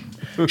nation.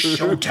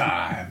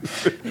 Showtime.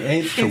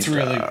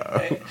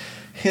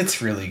 It's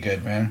really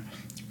good, man.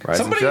 Rise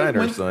and shine,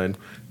 our son.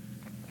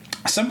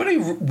 Somebody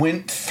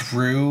went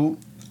through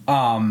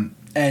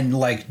and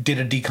like did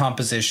a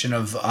decomposition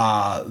of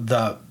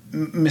the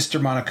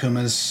Mr.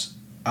 Monokuma's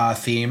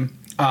theme.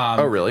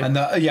 Oh, really? And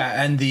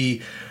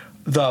the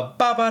ba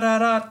ba da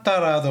da da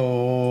da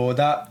do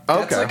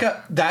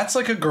that's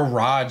like a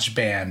garage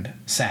band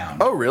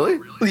sound. Oh, really?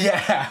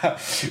 Yeah,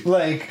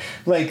 like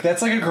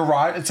that's like a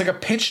garage. It's like a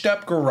pitched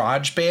up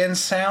garage band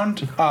sound,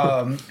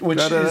 which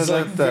is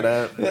like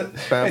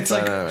it's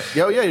like oh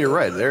yeah, you're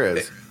right. There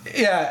is.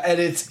 Yeah,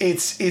 and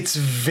it's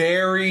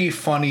very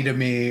funny to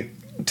me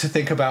to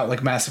think about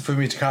like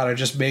Masafumi Takada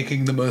just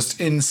making the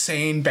most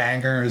insane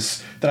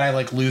bangers that I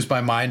like lose my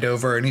mind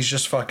over, and he's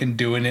just fucking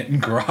doing it in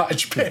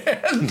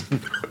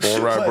GarageBand.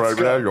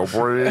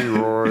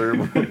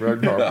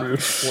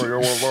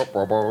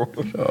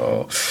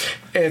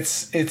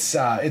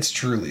 It's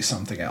truly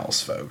something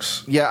else,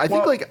 folks. Yeah,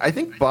 I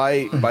think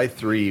by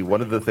 3,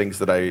 one of the things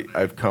that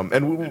I've come,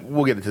 and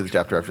we'll get into the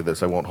chapter after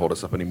this. I won't hold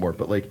us up anymore,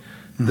 but like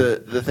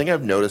the thing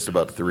I've noticed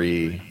about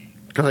 3,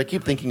 because I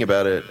keep thinking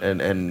about it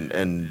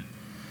and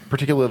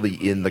particularly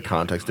in the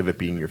context of it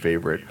being your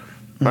favorite.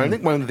 I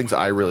think one of the things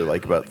I really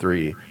like about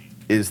 3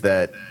 is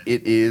that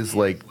it is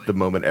like the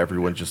moment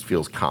everyone just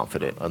feels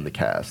confident on the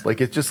cast.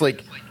 Like it's just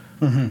like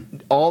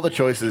all the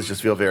choices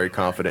just feel very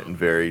confident and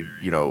very,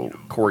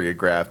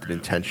 choreographed and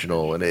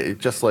intentional, and it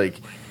just like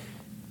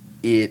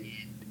it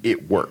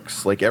it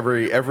works. Like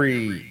every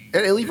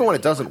and even when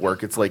it doesn't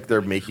work, it's like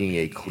they're making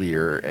a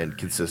clear and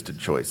consistent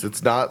choice.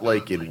 It's not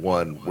like in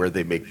one where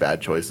they make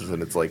bad choices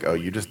and it's like, oh,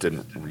 you just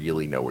didn't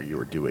really know what you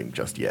were doing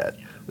just yet.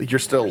 Like you're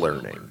still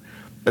learning.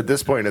 At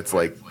this point, it's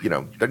like, you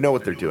know, they know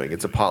what they're doing.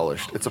 It's a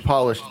polished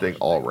thing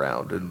all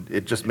around, and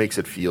it just makes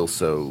it feel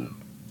so.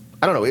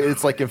 I don't know.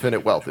 It's like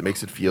Infinite Wealth. It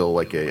makes it feel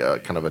like a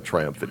kind of a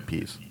triumphant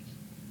piece.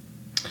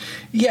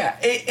 Yeah,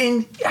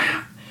 and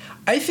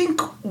I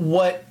think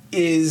what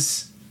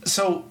is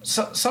so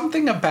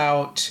something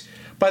about.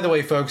 By the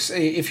way, folks,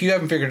 if you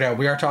haven't figured it out,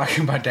 we are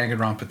talking about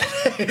Danganronpa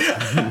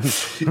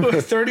today.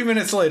 30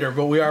 minutes later,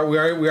 but we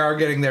are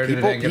getting there.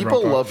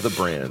 People love the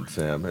brand,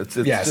 Sam. It's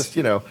yes. Just,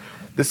 you know.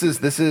 This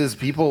is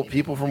people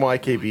from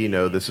YKB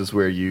know this is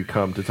where you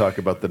come to talk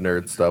about the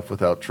nerd stuff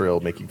without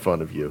Trill making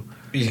fun of you.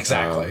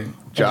 Exactly.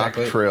 Jock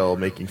Trill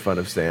making fun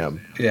of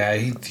Sam. Yeah,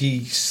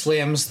 he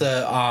slams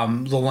the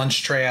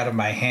lunch tray out of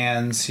my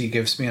hands. He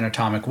gives me an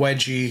atomic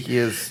wedgie.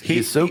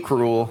 He's so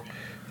cruel.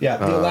 Yeah,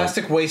 the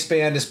elastic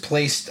waistband is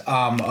placed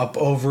up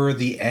over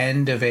the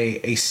end of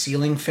a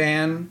ceiling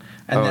fan,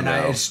 and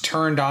it's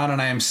turned on,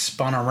 and I am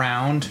spun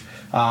around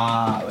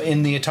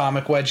in the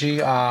atomic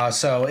wedgie.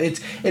 So it's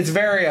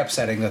very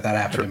upsetting that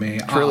happened to me.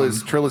 Trill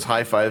is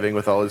high-fiving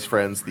with all his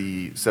friends,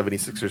 the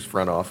 76ers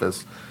front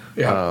office.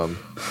 Yeah,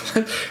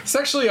 it's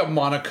actually a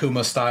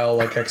Monokuma style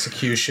like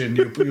execution.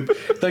 You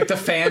like the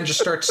fan just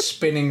starts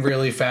spinning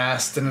really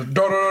fast and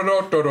and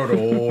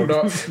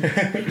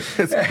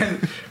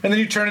then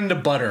you turn into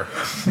butter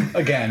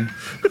again.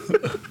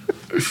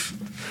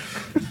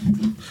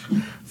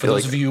 For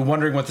those of you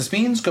wondering what this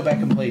means, go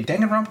back and play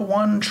Danganronpa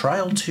 1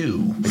 Trial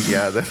 2.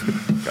 Yeah,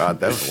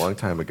 that was a long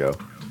time ago.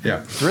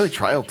 Yeah, it's really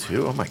Trial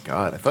 2. Oh my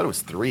god, I thought it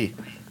was 3.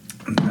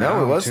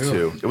 No, it was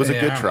 2. It was a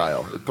good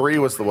trial. 3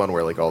 was the one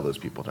where like all those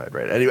people died,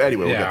 right? Anyway,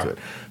 we'll get to it.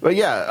 But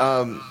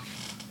yeah,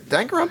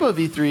 Danganronpa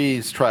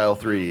V3's Trial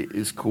 3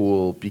 is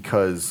cool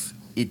because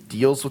it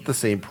deals with the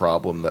same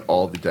problem that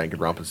all the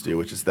Danganronpas do,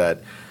 which is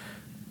that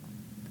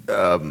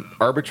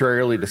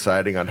arbitrarily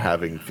deciding on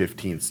having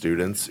 15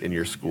 students in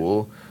your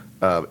school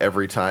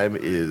every time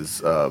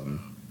is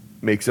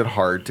makes it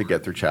hard to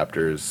get through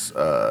chapters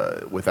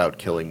without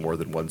killing more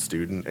than one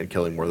student, and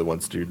killing more than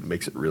one student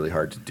makes it really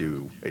hard to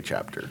do a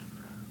chapter.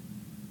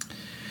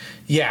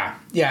 Yeah,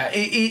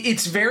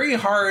 it's very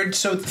hard.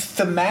 So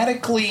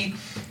thematically,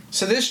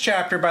 this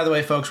chapter, by the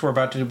way, folks, we're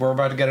about to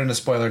get into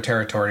spoiler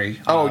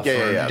territory.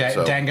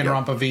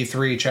 Danganronpa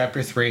V3,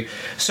 Chapter 3.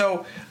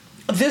 So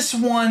this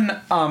one,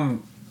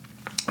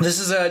 this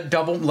is a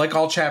double, like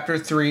all Chapter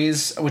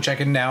 3s, which I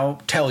can now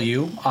tell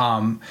you,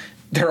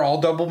 they're all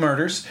double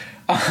murders.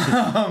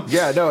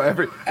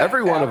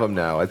 Every one of them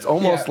now. It's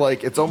almost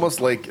like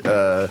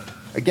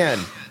again,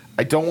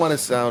 I don't want to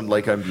sound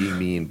like I'm being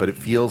mean, but it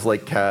feels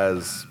like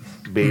Kaz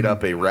made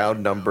up a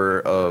round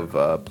number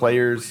of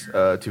players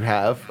to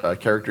have,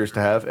 characters to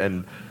have,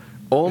 and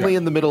only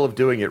in the middle of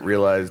doing it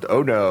realized,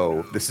 oh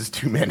no, this is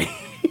too many.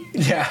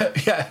 Yeah.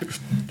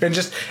 And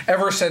just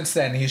ever since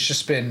then, he's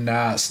just been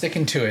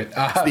sticking to it.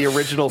 It's the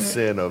original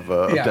sin of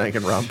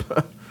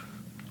Danganronpa.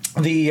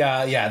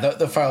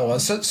 The final one.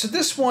 So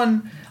this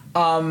one,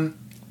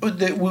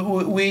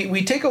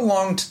 we take a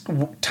long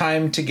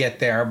time to get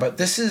there, but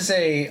this is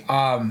a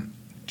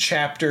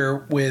chapter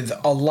with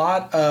a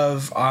lot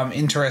of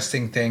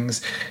interesting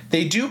things.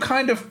 They do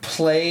kind of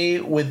play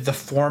with the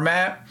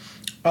format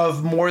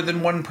of more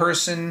than one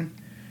person,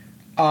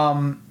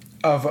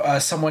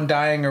 of someone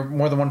dying or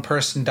more than one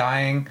person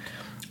dying.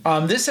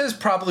 This is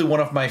probably one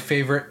of my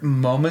favorite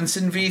moments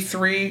in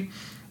V3,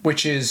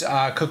 which is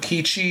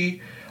Kokichi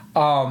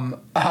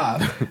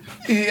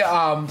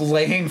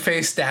laying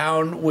face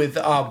down with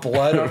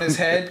blood on his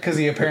head because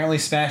he apparently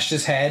smashed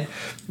his head.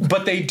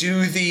 But they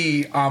do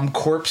the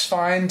corpse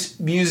find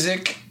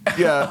music.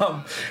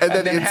 Yeah, and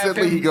then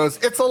instantly he goes,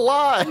 "It's a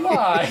lie."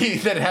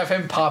 Then have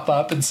him pop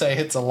up and say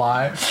it's a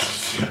lie.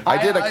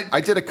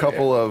 I did a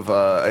couple of.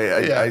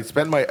 I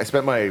spent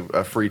my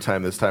free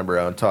time this time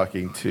around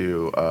talking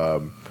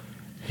to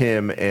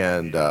him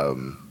and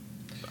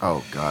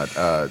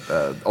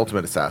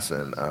Ultimate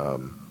Assassin.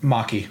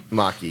 Maki,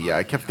 yeah.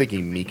 I kept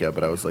thinking Mika,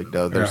 but I was like,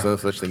 no, there's no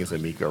such thing as a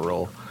Mika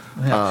role.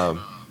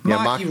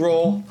 Maki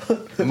role.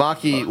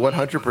 Maki,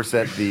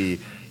 100%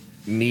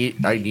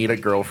 I need a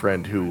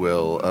girlfriend who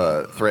will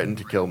threaten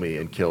to kill me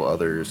and kill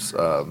others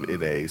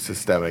in a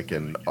systemic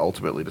and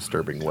ultimately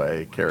disturbing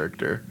way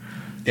character.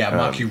 Yeah,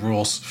 Maki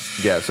rules.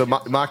 Yeah, so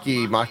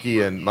Maki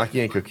and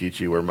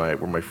Kokichi were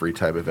my free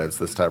time events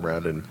this time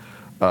around, and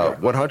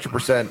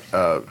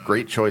 100%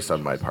 great choice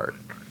on my part.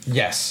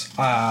 Yes.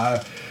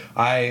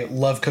 I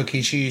love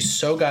Kokichi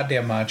so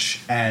goddamn much,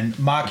 and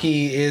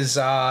Maki is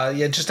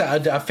just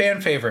a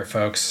fan favorite,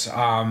 folks.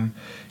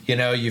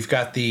 You've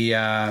got the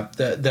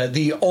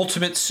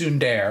ultimate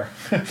tsundere.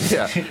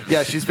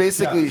 yeah. She's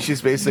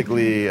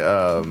basically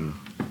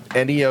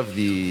any of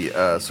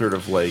the sort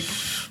of like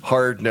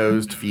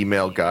hard-nosed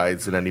female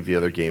guides in any of the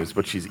other games,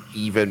 but she's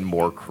even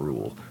more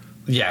cruel.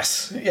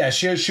 Yes, yeah,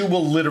 she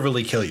will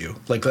literally kill you,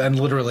 like, and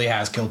literally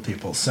has killed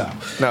people. So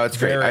no, it's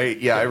great.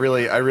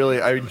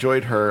 I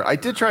enjoyed her. I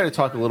did try to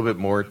talk a little bit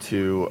more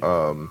to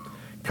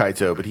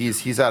Kaito, but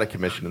he's out of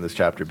commission in this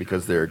chapter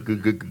because they're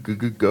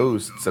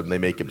ghosts and they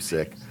make him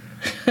sick.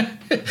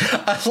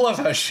 I love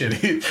how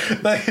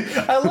shitty. Like,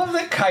 I love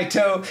that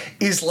Kaito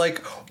is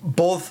like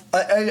both.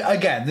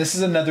 Again, this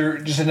is another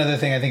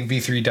thing I think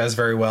V3 does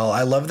very well.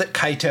 I love that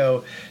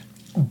Kaito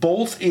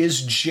both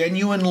is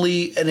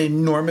genuinely an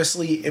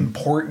enormously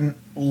important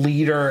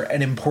leader,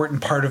 an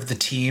important part of the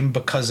team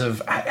because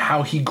of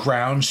how he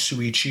grounds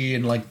Shuichi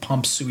and like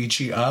pumps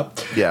Shuichi up.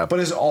 Yeah. But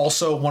is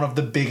also one of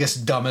the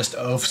biggest, dumbest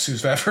oafs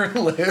who's ever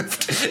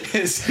lived.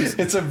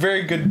 It's a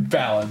very good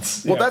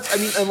balance. Well, that's, I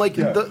mean, and like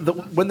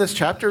when this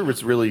chapter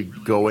was really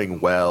going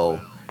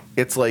well,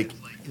 it's like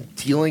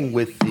dealing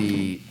with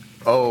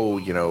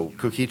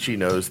Kokichi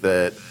knows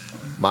that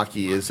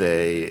Maki is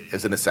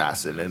an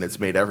assassin, and it's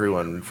made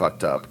everyone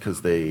fucked up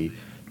because they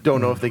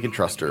don't know if they can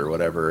trust her or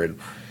whatever. And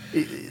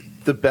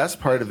the best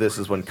part of this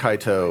is when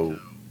Kaito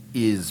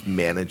is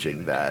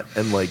managing that,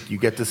 and like you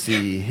get to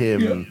see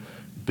him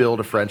build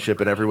a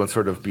friendship, and everyone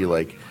sort of be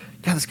like,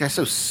 "God, this guy's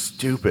so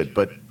stupid,"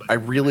 but I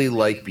really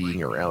like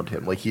being around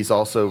him. Like he's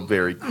also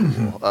very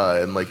cool,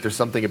 and like there's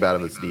something about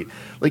him that's neat.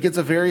 Like it's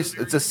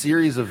a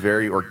series of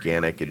very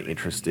organic and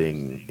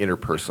interesting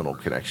interpersonal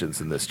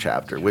connections in this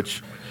chapter,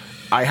 which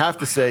I have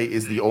to say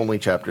is the only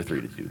chapter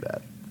 3 to do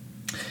that.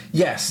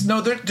 Yes.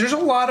 No, there's a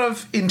lot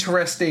of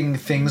interesting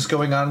things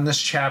going on in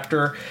this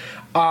chapter.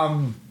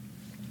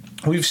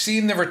 We've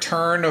seen the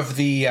return of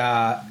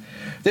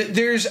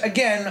there's,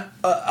 again,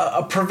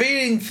 a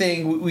pervading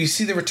thing. We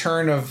see the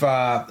return of...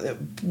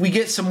 we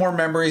get some more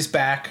memories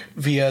back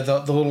via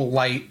the little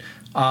light.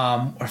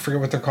 I forget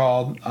what they're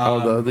called.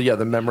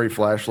 The memory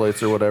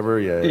flashlights or whatever.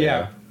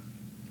 Yeah.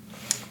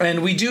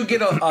 And we do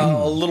get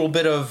a little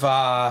bit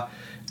of...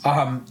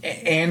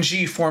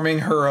 Angie forming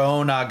her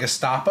own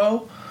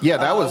Gestapo. Yeah,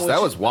 that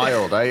was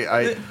wild.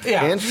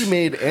 Angie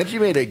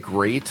made a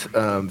great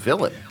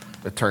villain.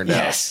 It turned out.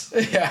 Yes.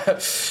 Yeah.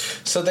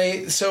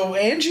 So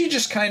Angie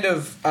just kind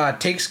of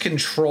takes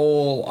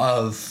control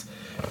of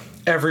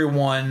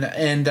everyone,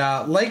 and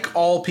like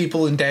all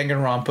people in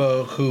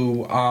Dangonronpa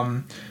who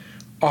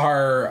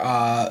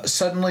are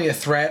suddenly a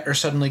threat or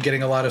suddenly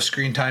getting a lot of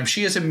screen time,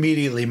 she is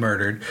immediately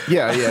murdered.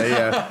 Yeah.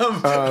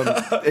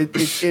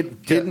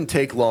 It didn't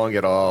take long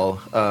at all.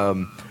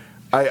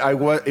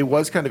 It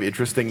was kind of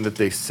interesting that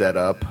they set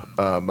up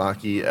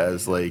Maki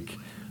as like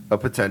a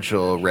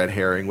potential red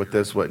herring with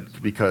this one,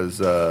 because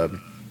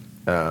Tenko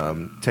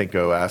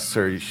asks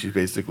her, she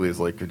basically is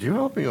like, "Could you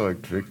help me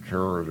like take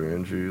care of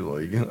Angie?"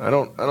 Like, I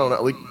don't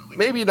know, like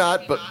maybe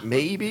not, but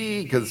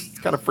maybe, because it's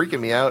kind of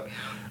freaking me out.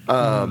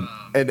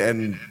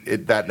 And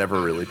that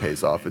never really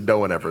pays off, and no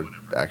one ever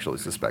actually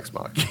suspects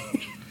Maki.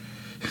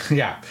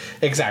 Yeah,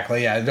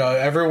 exactly. Yeah, no,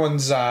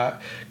 everyone's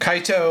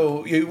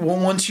Kaito.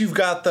 Once you've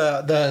got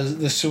the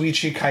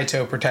Shuichi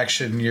Kaito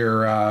protection,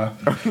 you're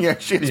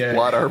she has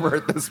plot armor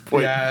at this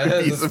point. Yeah,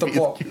 the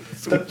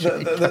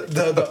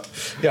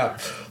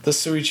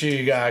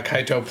Shuichi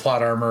Kaito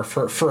plot armor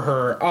for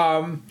her.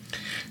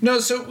 No,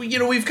 so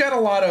we've got a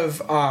lot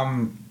of.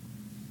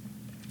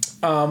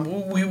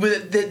 We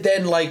would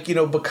then, like,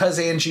 because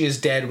Angie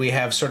is dead, we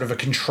have sort of a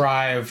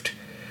contrived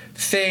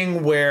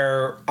thing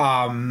where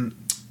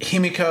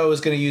Himiko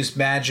is going to use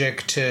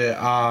magic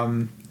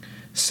to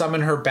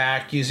summon her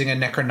back using a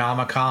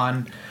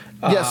Necronomicon.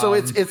 Yeah, so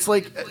it's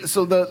like,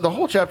 so the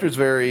whole chapter is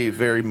very,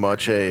 very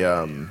much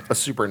a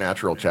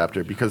supernatural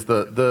chapter, because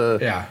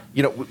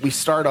we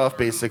start off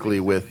basically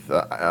with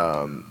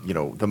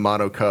the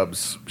Mono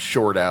Cubs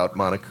short out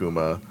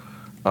Monokuma.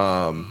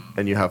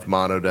 And you have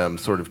Monodem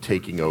sort of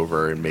taking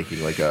over and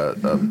making like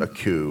a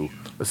coup,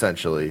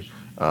 essentially,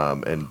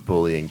 and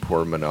bullying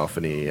poor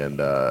Monophony and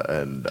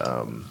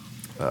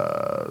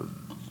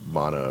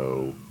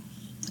Mono,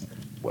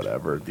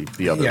 whatever,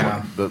 the other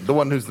one, the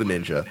one who's the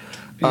ninja.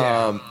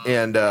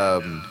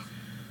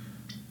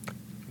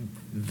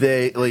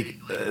 They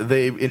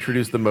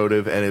introduce the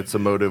motive, and it's a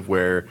motive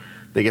where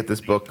they get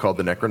this book called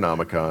the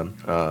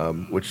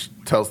Necronomicon, which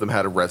tells them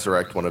how to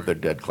resurrect one of their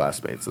dead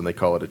classmates, and they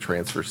call it a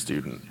transfer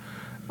student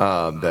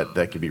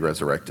that can be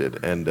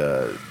resurrected. And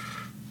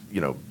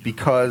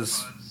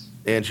because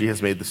Angie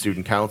has made the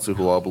student council,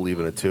 who all believe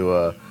in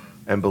Atua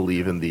and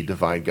believe in the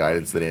divine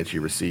guidance that Angie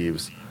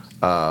receives,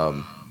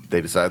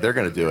 they decide they're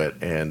going to do it,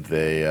 and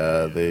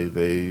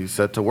they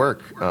set to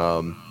work.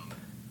 And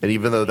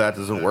even though that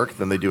doesn't work,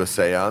 then they do a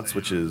seance,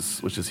 which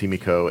is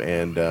Himiko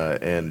and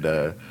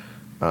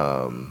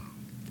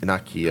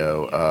not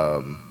Kyo.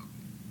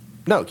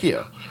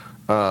 Kyo.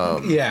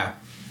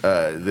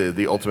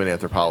 The ultimate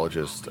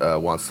anthropologist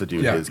wants to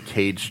do his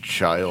caged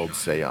child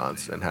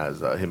seance and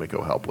has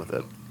Himiko help with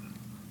it.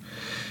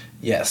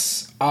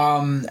 Yes.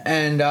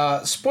 And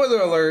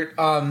spoiler alert,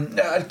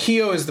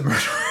 Kyo is the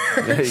murderer.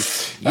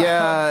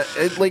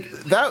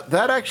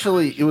 That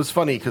actually, it was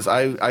funny because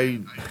I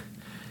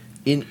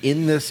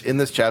in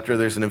this chapter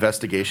there's an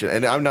investigation,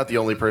 and I'm not the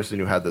only person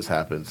who had this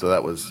happen, so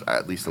that was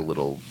at least a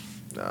little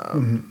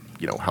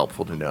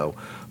helpful to know.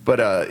 But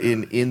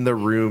in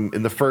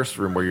the first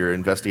room where you're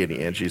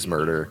investigating Angie's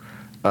murder,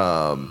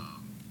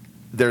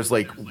 there's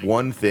like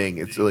one thing.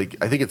 It's like,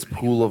 I think it's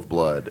Pool of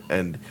Blood,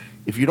 and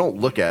if you don't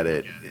look at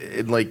it,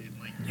 like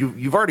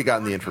you've already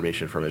gotten the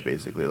information from it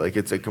basically. Like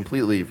it's a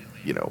completely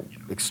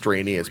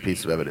extraneous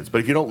piece of evidence.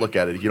 But if you don't look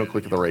at it, if you don't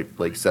click the right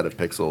like set of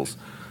pixels,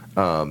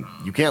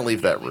 you can't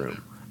leave that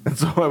room. And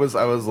so I was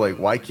like,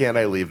 why can't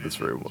I leave this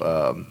room?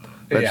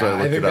 I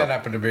think that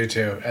happened to me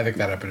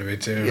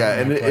too. Yeah,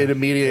 and it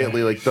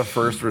immediately, like, the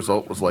first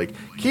result was like,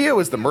 Keo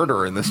is the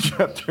murderer in this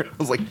chapter. I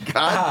was like,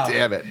 God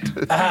damn it.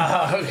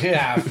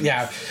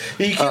 Yeah.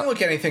 You can't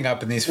look anything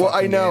up in these. Well,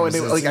 I know, games.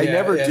 and I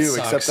never do,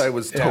 sucks. except I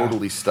was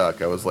totally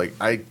stuck. I was like,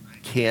 I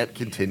can't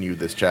continue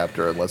this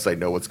chapter unless I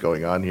know what's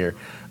going on here.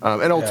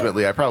 And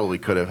ultimately, I probably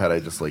could have had I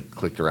just like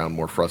clicked around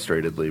more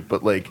frustratedly.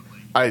 But like,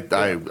 I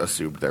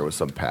assumed there was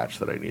some patch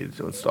that I needed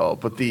to install.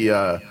 But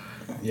the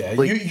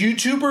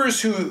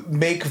YouTubers who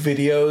make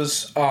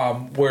videos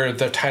where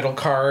the title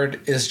card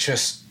is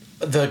just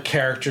the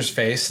character's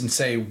face and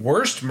say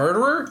 "worst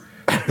murderer."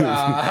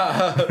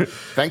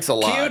 Thanks a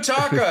lot.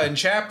 Kiyotaka in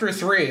chapter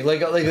 3.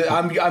 Like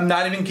I'm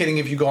not even kidding.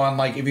 If you go on,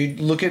 like, if you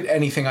look at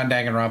anything on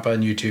Dangonronpa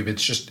on YouTube,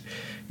 it's just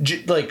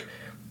like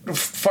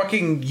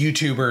fucking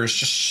YouTubers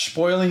just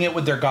spoiling it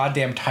with their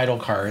goddamn title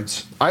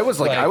cards. I was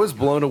like I was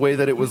blown away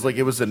that it was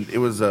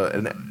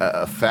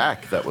a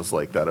fact that was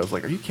like that. I was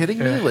like, are you kidding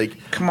me? Like,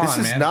 come on, this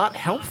is man. Not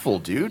helpful,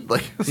 dude.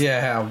 Like,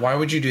 why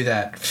would you do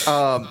that?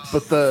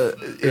 But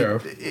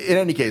in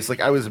any case,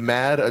 like, I was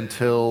mad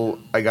until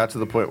I got to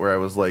the point where I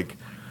was like,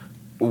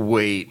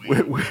 wait,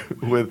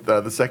 with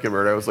the second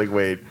murder, I was like,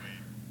 wait,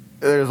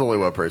 there's only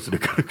one person who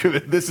could have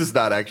committed. This is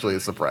not actually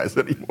a surprise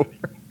anymore.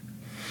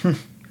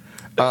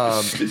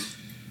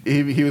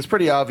 He was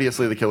pretty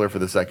obviously the killer for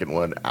the second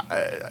one.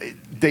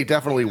 They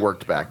definitely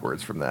worked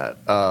backwards from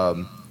that.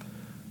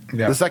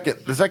 The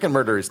second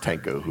murder is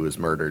Tenko, who is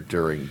murdered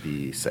during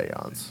the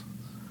seance.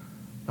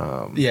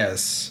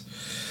 Yes,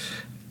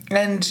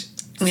 and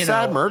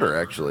sad murder.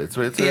 Actually, it's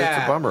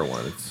a bummer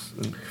one. It's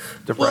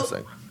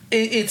depressing. Well,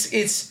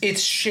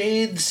 it's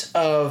shades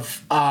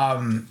of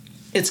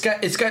It's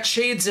got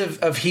shades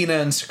of Hina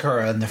and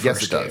Sakura in the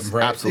first game,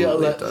 right?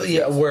 Absolutely, it does.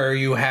 Yes. Where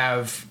you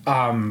have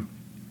the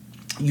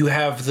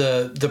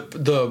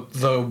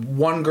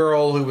one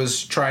girl who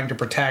was trying to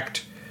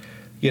protect,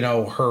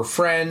 her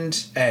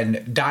friend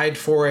and died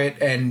for it,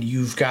 and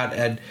you've got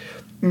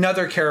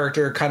another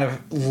character kind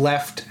of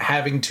left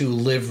having to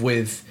live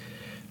with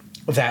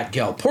that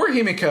guilt. Poor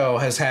Himiko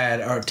has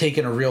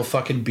taken a real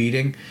fucking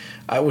beating,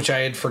 which I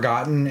had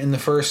forgotten in the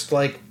first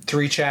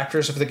 3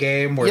 chapters of the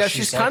game. Where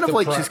she's kind of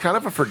she's kind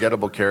of a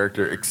forgettable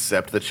character,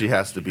 except that she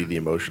has to be the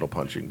emotional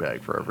punching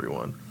bag for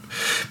everyone.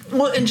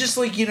 Well, and just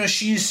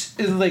she's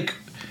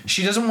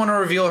she doesn't want to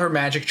reveal her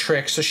magic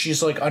trick, so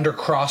she's under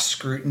cross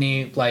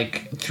scrutiny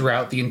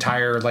throughout the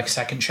entire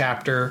second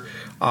chapter,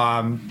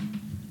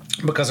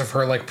 because of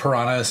her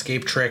piranha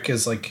escape trick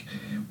is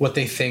what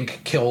they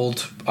think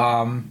killed.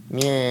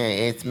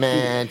 It's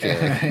magic.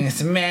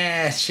 It's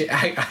magic.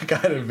 I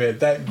gotta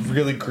admit, that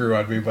really grew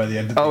on me by the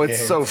end of the game. Oh,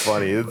 it's so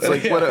funny. It's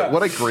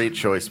what a great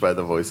choice by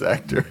the voice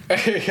actor.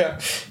 Yeah.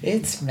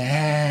 It's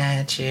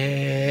magic.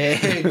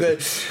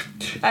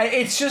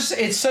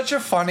 It's such a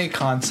funny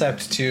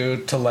concept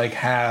to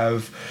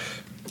have,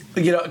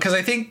 because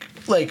I think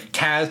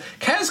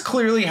Kaz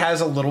clearly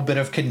has a little bit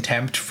of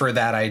contempt for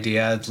that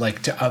idea,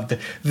 of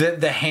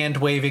the hand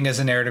waving as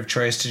a narrative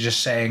choice to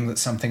just saying that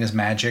something is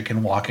magic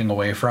and walking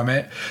away from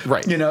it,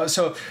 right?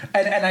 So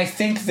and I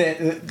think that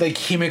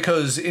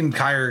Himiko's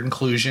entire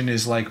inclusion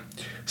is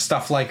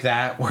stuff like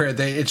that, where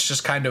it's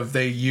just kind of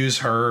they use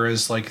her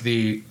as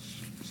the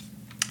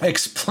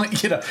explain,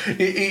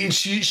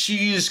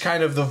 she is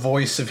kind of the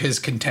voice of his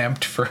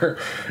contempt for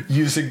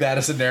using that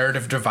as a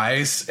narrative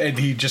device, and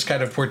he just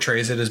kind of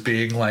portrays it as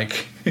being he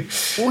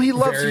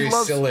loves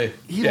silly.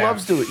 He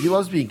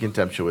loves being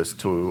contemptuous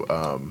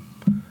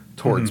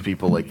towards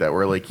people like that,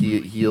 where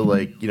he'll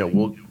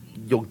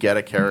you'll get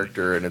a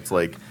character and it's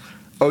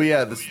oh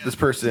yeah, this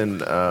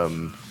person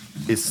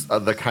is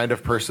the kind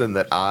of person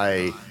that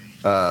I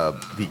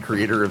the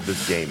creator of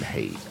this game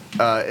hate.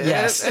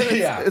 Yes,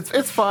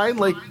 it's fine.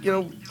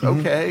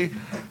 Okay.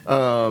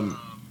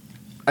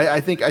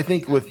 I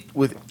think with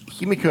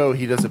Himiko,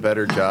 he does a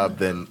better job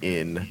than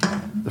in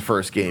the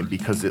first game,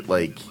 because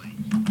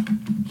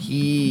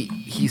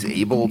he's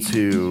able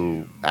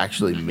to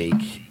actually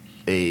make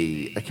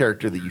a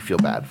character that you feel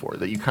bad for,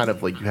 that you kind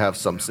of you have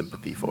some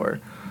sympathy for,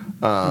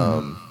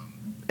 and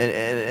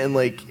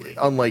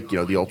unlike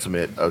the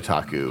ultimate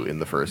otaku in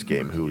the first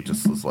game, who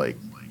just was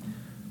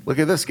look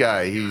at this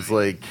guy, he's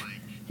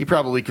he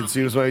probably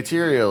consumes my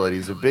material, and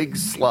he's a big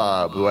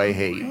slob who I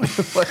hate.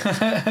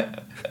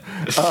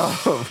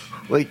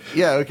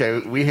 Yeah, okay,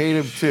 we hate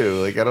him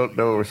too. I don't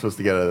know what we're supposed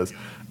to get out of this.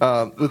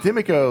 With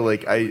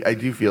Himiko, I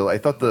do feel I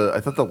thought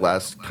the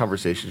last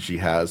conversation she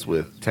has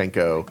with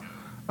Tenko,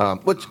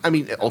 which I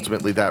mean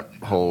ultimately that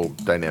whole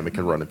dynamic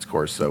can run its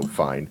course, so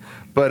fine.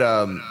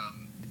 But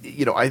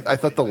I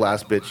thought the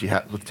last bit she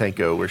had with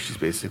Tenko, where she's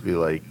basically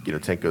like,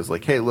 Tenko's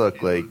like, hey,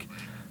 look, like,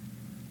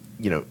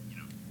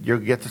 you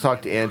get to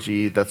talk to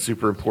Angie. That's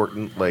super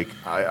important. Like,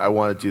 I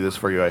want to do this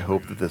for you. I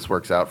hope that this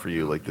works out for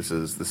you. Like, this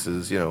is this.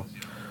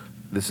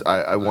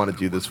 I want to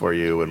do this for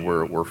you, and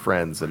we're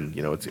friends, and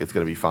it's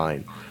gonna be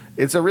fine.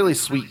 It's a really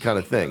sweet kind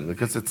of thing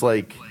because it's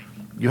like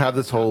you have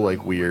this whole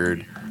like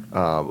weird,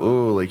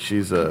 like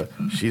she's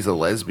a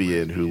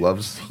lesbian who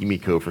loves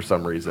Himiko for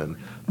some reason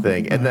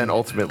thing, and then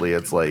ultimately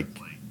it's like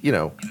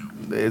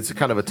it's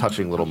kind of a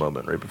touching little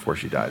moment right before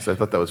she dies. I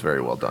thought that was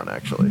very well done,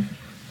 actually.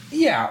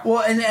 Yeah,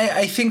 well, and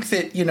I think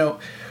that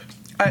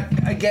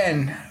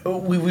again,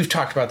 we've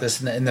talked about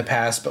this in the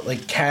past, but like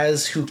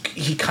Kaz, who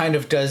he kind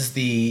of does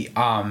the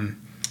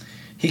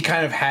he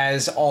kind of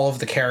has all of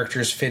the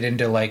characters fit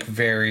into like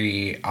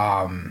very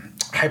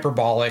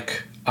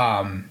hyperbolic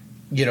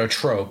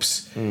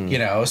tropes,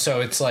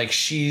 so it's like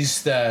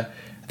she's the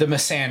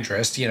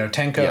misandrist,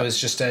 Tenko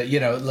is just a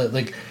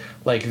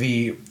like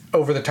the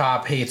over the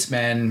top, hates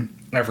men,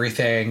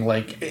 everything,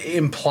 like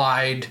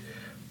implied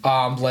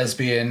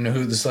lesbian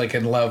who's like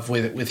in love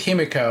with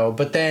Himiko,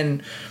 but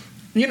then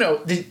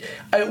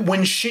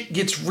when shit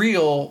gets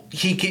real,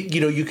 he can,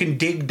 you can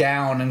dig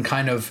down and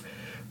kind of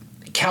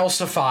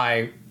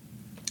calcify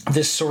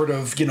this sort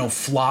of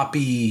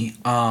floppy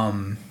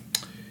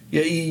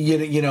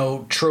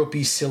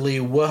tropey, silly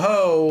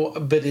whoa,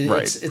 but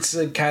it's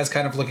a Kaz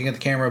kind of looking at the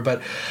camera,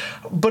 but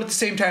at the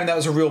same time that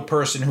was a real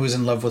person who was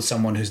in love with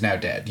someone who's now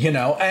dead,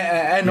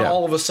 and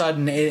all of a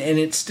sudden, and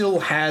it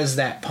still has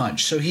that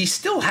punch. So he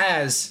still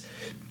has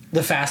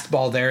the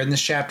fastball there in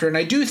this chapter, and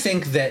I do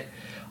think that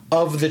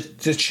of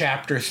the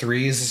chapter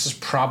 3s, this is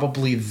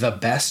probably the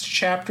best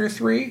chapter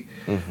 3.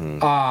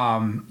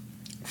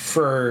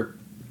 For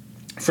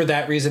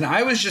that reason,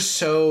 I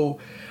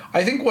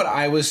think what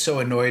I was so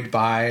annoyed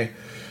by,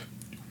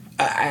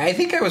 I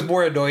think I was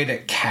more annoyed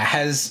at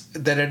Kaz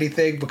than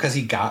anything, because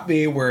he got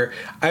me, where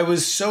I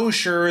was so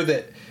sure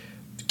that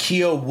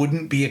Kyo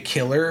wouldn't be a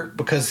killer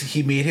because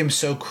he made him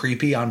so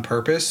creepy on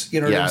purpose. You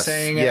know what I'm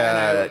saying?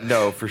 Yeah,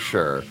 no, for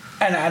sure.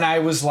 And I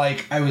was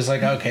like,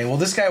 okay, well,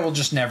 this guy will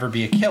just never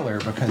be a killer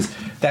because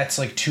that's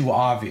like too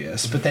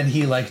obvious. But then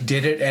he like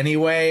did it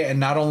anyway, and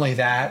not only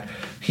that,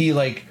 he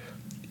like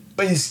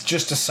is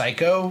just a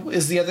psycho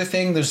is the other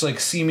thing. There's like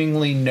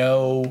seemingly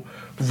no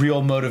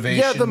real motivation.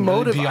 Yeah, the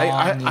motive.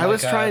 Beyond, I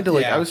was trying to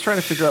I was trying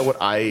to figure out what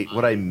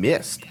I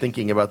missed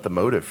thinking about the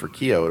motive for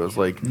Kyo. It was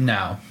like,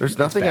 no, there's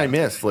nothing I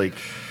missed. Like,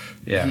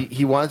 yeah,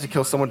 he wanted to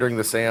kill someone during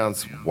the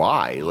seance.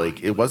 Why?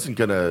 Like, it wasn't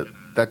gonna.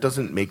 That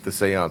doesn't make the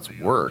seance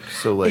work.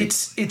 So like,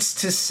 it's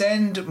to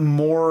send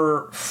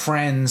more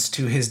friends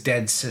to his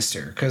dead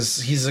sister,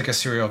 because he's like a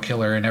serial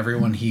killer, and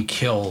everyone he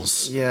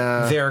kills,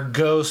 their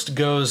ghost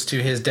goes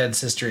to his dead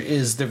sister.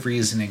 Is the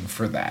reasoning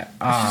for that?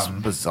 It's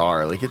just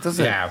bizarre. Like, it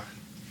doesn't. Yeah.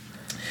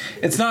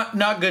 It's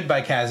not good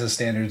by Kaz's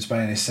standards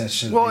by any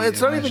such. Well,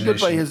 it's not even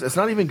good by his. It's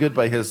not even good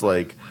by his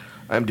like,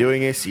 I'm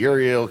doing a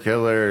serial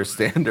killer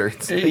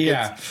standards.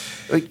 Like,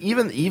 like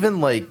even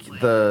like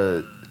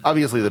the.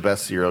 Obviously, the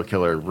best serial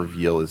killer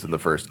reveal is in the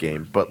first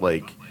game, but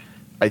like,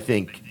 I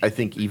think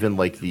even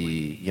like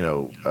the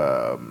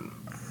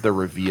the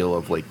reveal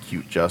of like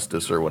cute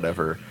justice or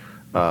whatever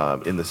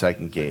in the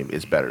second game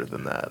is better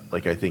than that.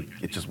 Like, I think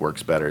it just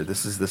works better.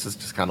 This is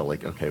just kind of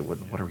like, okay,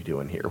 what are we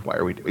doing here? Why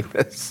are we doing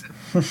this?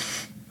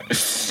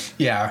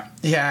 yeah,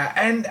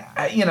 and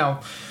I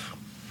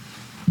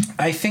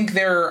think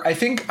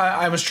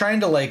I was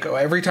trying to like,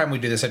 every time we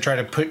do this, I try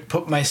to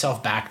put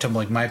myself back to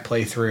like my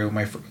playthrough,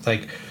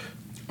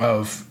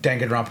 of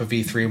Dangonronpa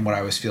V3 and what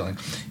I was feeling.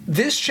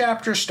 This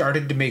chapter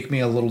started to make me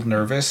a little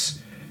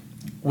nervous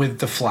with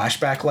the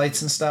flashback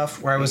lights and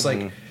stuff, where I was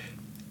like,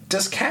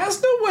 does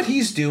Kaz know what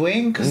he's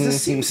doing? Because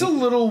this seems a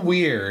little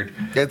weird.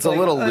 It's a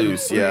little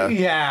loose, yeah.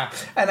 Yeah,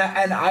 and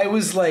I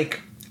was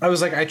like,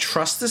 I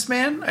trust this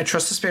man. I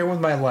trust this man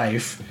with my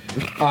life.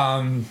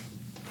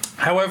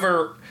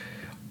 However,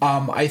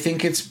 I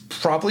think it's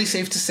probably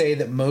safe to say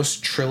that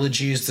most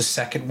trilogies, the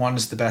second one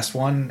is the best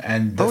one,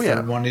 and the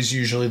third one is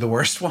usually the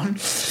worst one.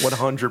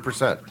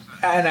 100%.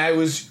 And I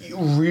was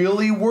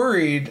really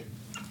worried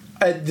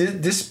at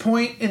this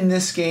point in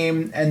this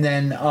game, and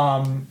then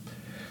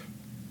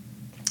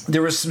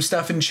there was some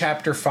stuff in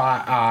chapter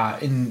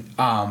 5,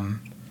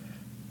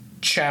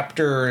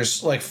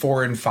 chapters like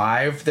 4 and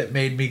 5 that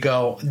made me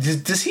go,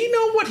 does he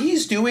know what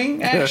he's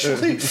doing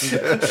actually?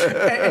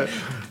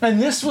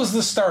 and this was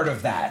the start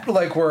of that,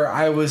 like, where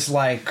I was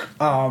like,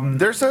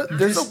 there's a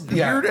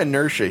weird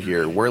inertia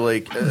here where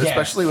like,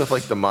 especially with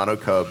like the Mono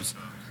Cubs,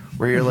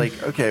 where you're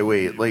like, okay,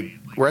 wait, like,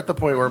 we're at the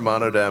point where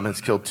Monodam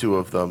has killed 2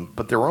 of them,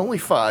 but there were only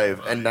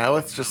 5, and now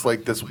it's just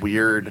like this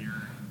weird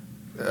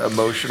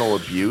emotional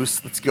abuse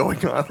that's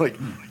going on, like,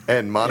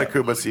 and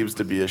Monokuma seems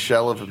to be a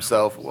shell of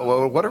himself.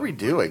 Well, what are we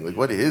doing? Like,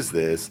 what is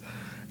this?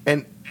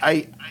 And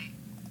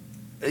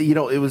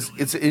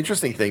it's an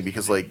interesting thing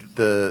because like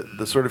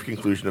the sort of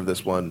conclusion of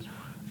this one,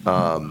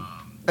 I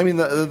mean,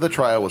 the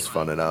trial was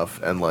fun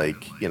enough, and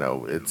like,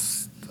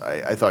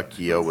 I thought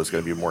Kyo was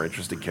going to be a more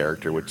interesting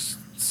character, which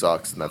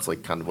sucks, and that's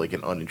like kind of like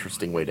an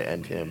uninteresting way to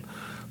end him.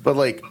 But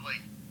like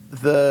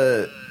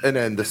and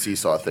then the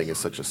seesaw thing is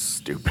such a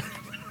stupid.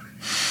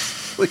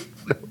 Like,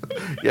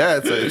 yeah,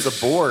 it's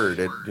a board.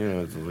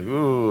 It's like,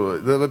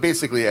 ooh, it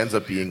basically ends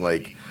up being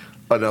like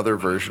another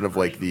version of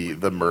like the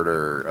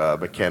murder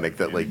mechanic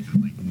that like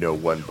no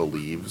one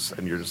believes,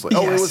 and you're just like,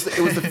 oh, yes.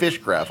 it was the fish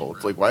gravel.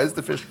 It's like, why is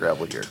the fish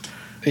gravel here?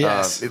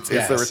 Yes, it's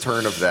the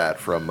return of that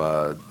from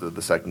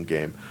the second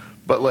game,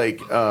 but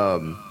like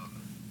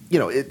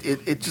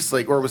it just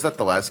like, or was that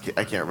the last?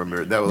 I can't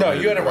remember. That was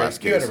you had it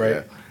right. You had it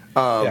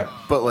right.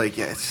 But like,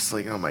 yeah, it's just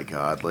like, oh my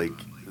god, like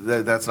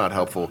that's not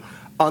helpful.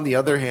 On the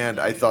other hand,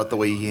 I thought the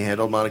way he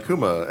handled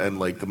Monokuma and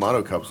like the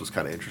Mono Cubs was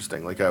kind of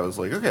interesting. Like, I was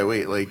like, okay,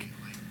 wait, like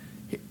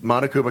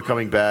Monokuma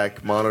coming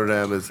back,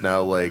 Monodam is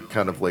now like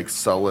kind of like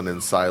sullen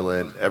and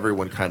silent.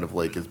 Everyone kind of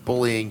like is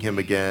bullying him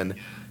again.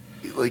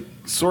 Like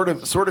sort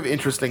of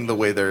interesting the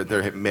way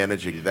they're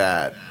managing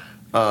that.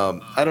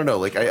 I don't know.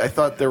 Like I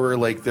thought there were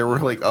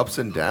like ups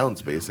and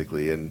downs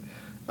basically, and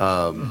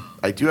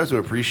I do have to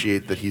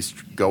appreciate that he's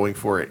going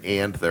for it,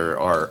 and there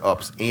are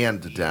ups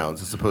and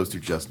downs as opposed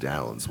to just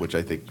downs, which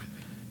I think,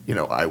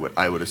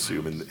 I would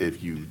assume, and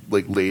if you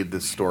like laid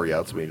this story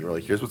out to me and you were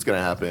like, here's what's going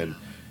to happen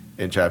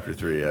in chapter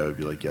 3, I would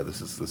be like, yeah, this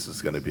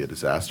is going to be a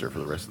disaster for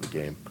the rest of the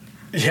game.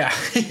 Yeah.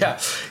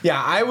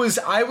 I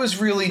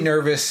was really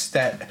nervous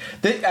that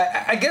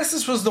I guess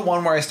this was the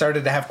one where I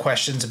started to have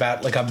questions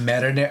about like a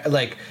meta,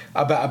 like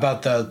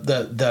about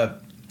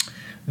the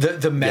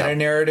meta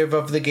narrative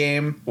of the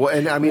game. Well,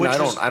 and I mean, I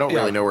don't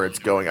really know where it's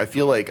going. I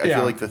feel like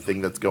the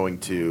thing that's going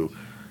to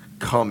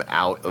come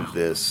out of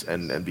this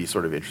and be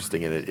sort of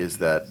interesting in it is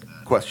that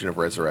question of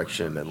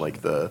resurrection and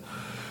like the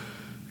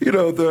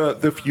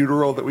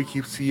funeral that we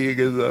keep seeing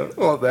and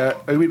all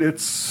that. I mean,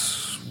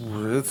 it's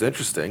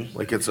interesting.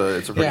 Like it's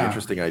a pretty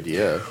interesting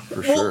idea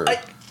for sure.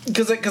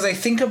 Because I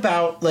think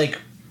about like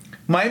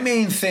my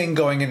main thing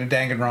going into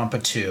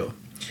Dangonronpa 2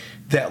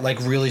 that like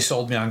really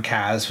sold me on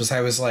Kaz was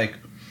I was like,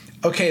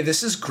 okay,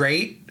 this is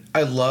great.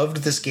 I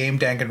loved this game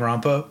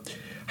Danganronpa.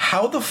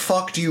 How the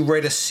fuck do you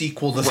write a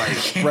sequel to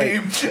that game?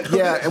 Right.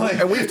 Yeah,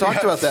 and we've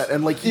talked about that,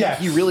 and like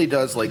he really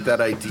does like that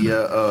idea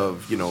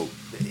of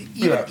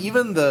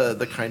even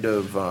the kind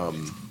of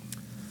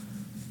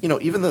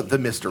even the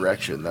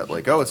misdirection that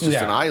like, oh, it's just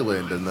an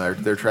island and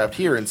they're trapped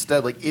here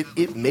instead. Like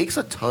it makes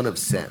a ton of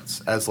sense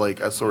as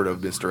like a sort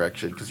of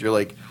misdirection, because you're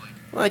like,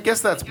 well, I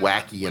guess that's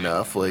wacky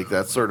enough. Like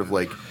that's sort of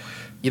like,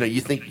 you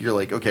think you're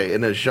like, okay,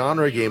 in a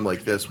genre game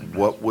like this,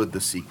 what would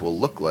the sequel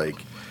look like?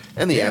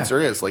 And the answer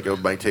is like, it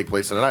might take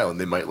place on an island.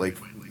 They might like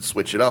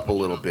switch it up a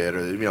little bit, or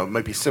it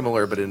might be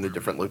similar but in a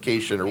different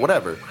location or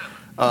whatever.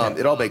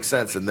 It all makes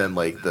sense, and then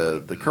like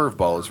the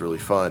curveball is really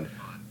fun.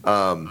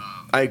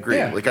 I agree.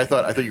 Yeah. Like I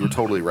thought you were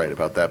totally right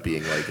about that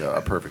being like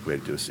a perfect way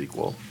to do a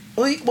sequel.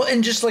 Well,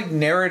 and just like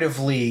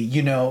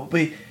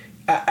narratively,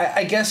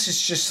 I guess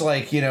it's just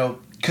like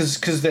because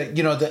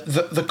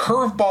the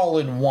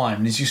curveball in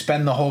 1 is you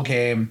spend the whole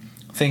game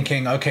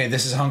thinking, okay,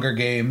 this is Hunger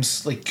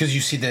Games, like because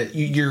you see that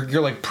you're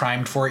like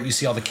primed for it. You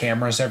see all the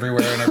cameras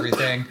everywhere and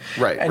everything,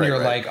 right? And you're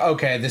like,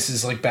 okay, this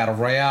is like Battle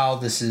Royale.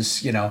 This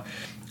is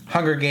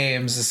Hunger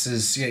Games. This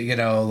is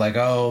like,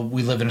 oh,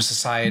 we live in a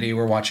society.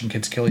 We're watching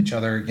kids kill each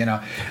other.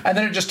 And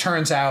then it just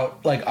turns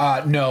out like,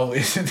 no,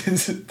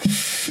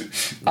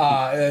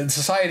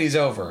 society's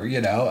over.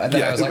 And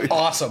then I was like,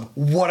 awesome,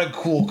 what a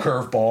cool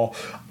curveball.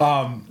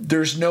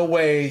 There's no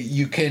way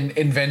you can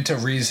invent a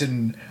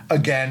reason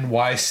again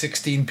why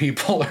 16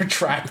 people are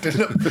trapped in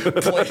a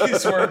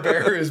place where a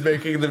bear is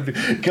making them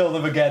kill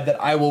them again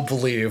that I will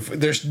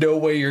believe. There's no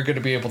way you're going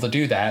to be able to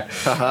do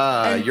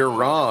that. You're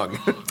wrong.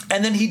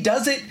 And then he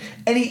does it,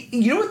 and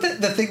what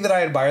the thing that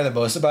I admire the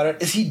most about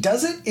it is he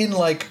does it in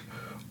like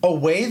a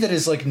way that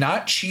is like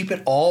not cheap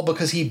at all,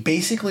 because he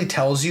basically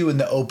tells you in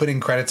the opening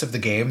credits of the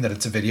game that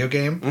it's a video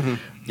game. Mm-hmm.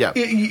 Yeah,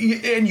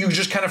 and you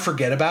just kind of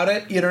forget about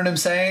it. You know what I'm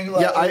saying?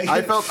 Like, yeah,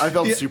 I felt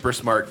super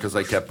smart because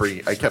I kept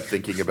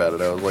thinking about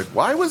it. I was like,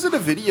 why was it a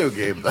video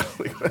game though?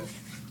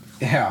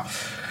 Yeah.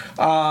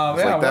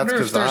 That's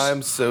because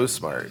I'm so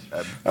smart.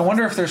 I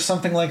wonder if there's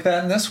something like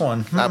that in this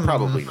one.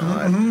 Probably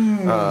not.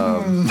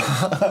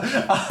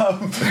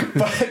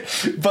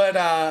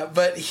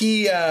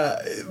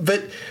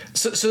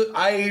 So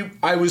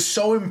I was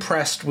so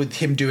impressed with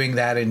him doing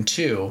that in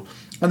 2,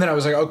 and then I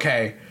was like,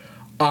 okay,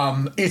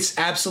 it's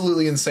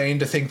absolutely insane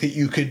to think that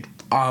you could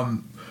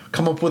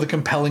come up with a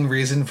compelling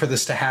reason for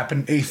this to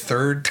happen a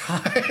third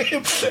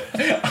time.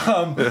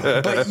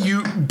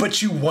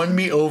 But you won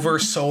me over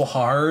so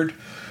hard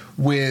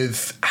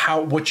with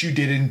what you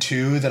did in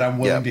 2 that I'm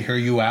willing to hear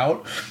you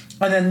out.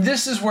 And then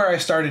this is where I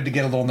started to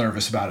get a little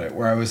nervous about it,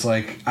 where I was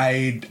like,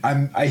 I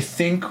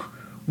think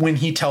when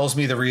he tells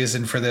me the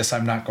reason for this,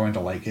 I'm not going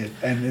to like it,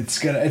 and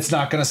it's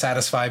not gonna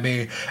satisfy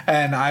me.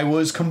 And I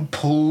was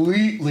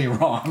completely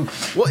wrong.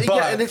 Well,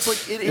 and it's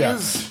like it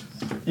is.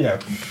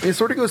 Yeah, it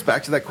sort of goes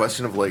back to that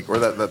question of like, or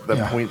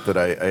that point that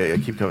I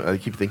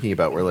keep thinking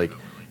about, where like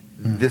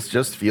this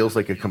just feels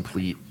like a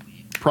complete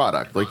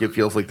product. Like, it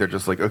feels like they're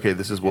just like, okay,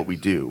 this is what we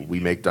do.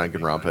 We make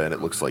Dangonronpa, and it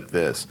looks like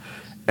this.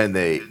 And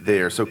they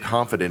are so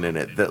confident in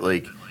it that,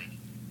 like,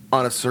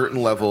 on a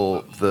certain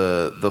level,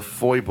 the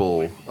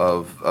foible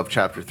of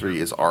Chapter 3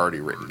 is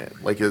already written in.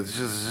 Like, it's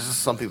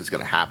just something that's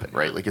going to happen,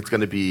 right? Like, it's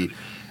going to be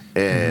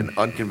an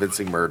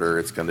unconvincing murder.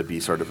 It's going to be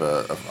sort of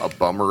a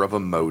bummer of a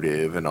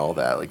motive and all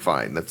that. Like,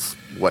 fine, that's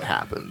what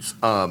happens.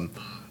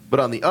 But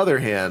on the other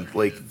hand,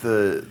 like,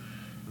 the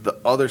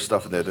other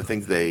stuff in there, the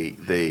things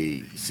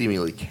they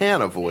seemingly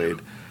can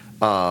avoid,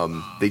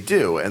 they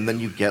do. And then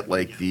you get,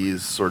 like,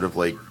 these sort of,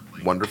 like,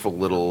 wonderful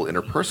little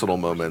interpersonal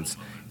moments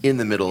in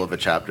the middle of a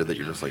chapter that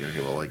you're just like, okay,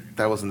 well, like,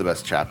 that wasn't the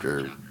best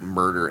chapter,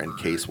 murder and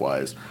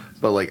case-wise.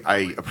 But, like,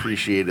 I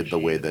appreciated the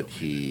way that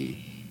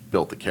he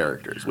built the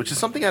characters, which is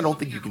something I don't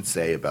think you can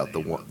say about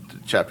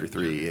Chapter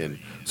 3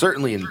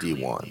 certainly in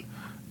D1.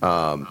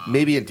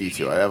 Maybe in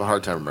D2. I have a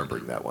hard time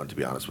remembering that one, to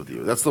be honest with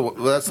you. That's the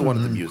one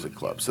at the music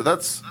club. So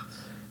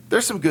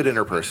there's some good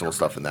interpersonal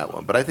stuff in that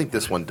one, but I think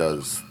this one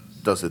does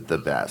it the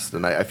best.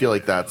 And I feel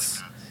like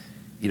that's,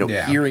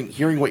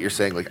 hearing what you're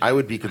saying, like, I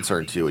would be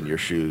concerned too in your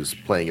shoes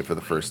playing it for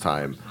the first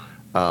time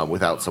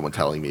without someone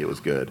telling me it was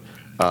good.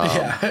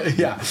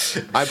 Yeah.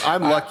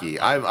 I'm lucky.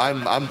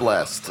 I'm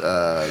blessed.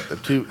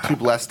 Too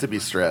blessed to be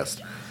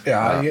stressed.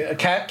 Yeah,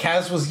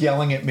 Kaz was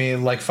yelling at me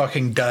like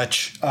fucking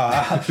Dutch.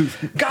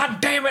 God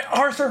damn it,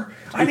 Arthur!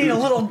 I need a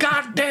little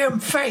goddamn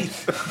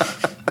faith.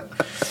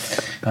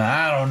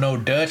 I don't know,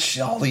 Dutch.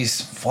 All these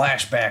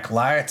flashback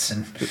lights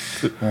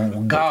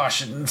and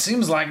gosh, it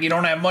seems like you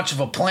don't have much of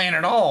a plan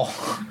at all.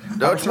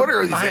 Dutch, what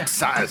are these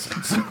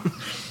excisions?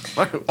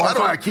 Why do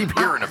I keep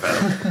hearing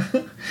about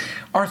it?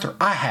 Arthur,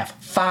 I have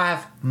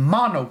 5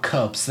 mono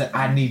cups that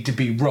I need to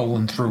be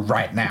rolling through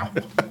right now.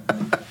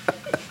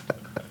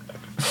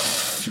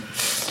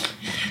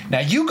 Now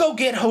you go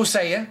get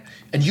Hosea,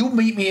 and you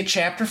meet me at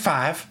Chapter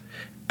 5,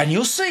 and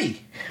you'll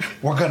see.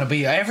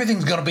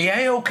 Everything's gonna be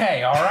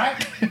A-okay, all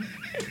right?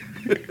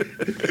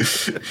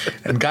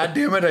 And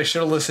goddamn it, I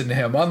should have listened to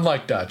him.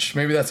 Unlike Dutch,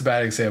 maybe that's a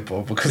bad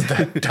example because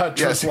that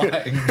Dutch was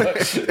lying. But,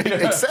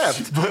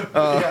 Except,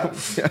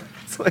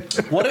 it's like,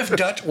 what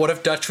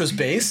if Dutch was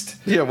based?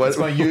 Yeah, what? That's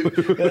my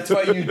YouTube. That's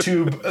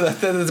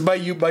my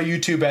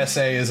YouTube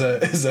essay.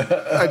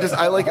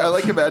 I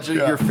like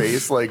imagining your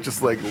face, like,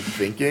 just like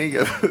thinking.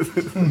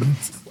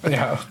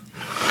 Yeah.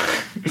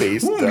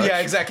 Based Dutch. Yeah,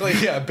 exactly.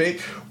 Yeah.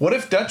 What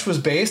if Dutch was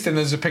based and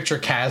there's a picture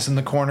of Kaz in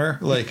the corner?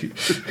 Like,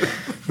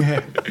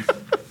 yeah.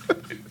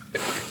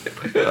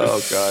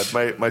 Oh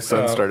God, my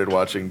son started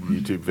watching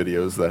YouTube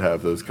videos that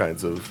have those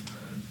kinds of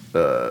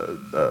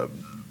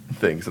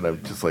things, and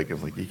I'm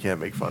like, you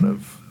can't make fun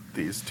of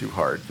these too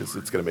hard because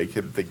it's gonna make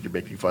him think you're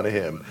making fun of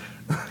him.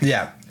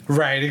 Yeah.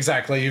 Right,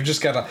 exactly. You've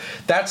just gotta.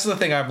 That's the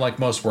thing I'm like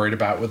most worried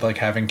about with like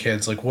having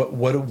kids. Like,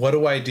 what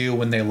do I do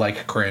when they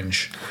like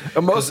cringe?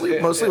 Mostly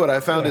what I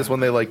found is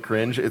when they like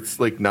cringe, it's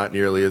like not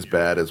nearly as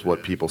bad as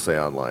what people say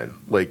online.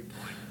 Like,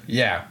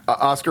 yeah,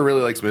 Oscar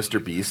really likes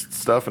Mr. Beast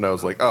stuff, and I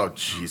was like, oh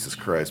Jesus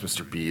Christ,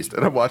 Mr. Beast.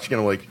 And I'm watching,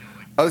 and I'm like,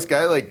 oh, this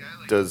guy like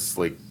does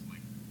like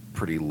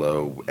pretty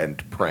low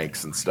end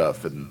pranks and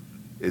stuff, and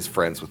is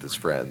friends with his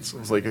friends. I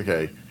was like,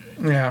 okay,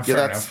 yeah,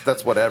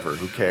 that's whatever.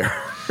 Who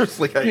cares?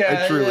 Like,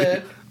 I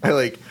truly. I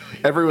like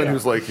everyone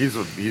who's like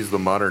he's the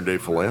modern day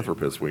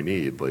philanthropist we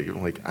need. Like,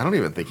 I'm like, I don't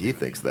even think he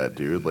thinks that,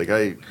 dude. Like,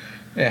 I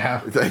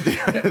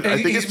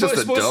think it's just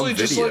a dumb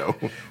video.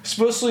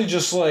 Supposedly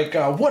just like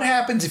what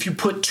happens if you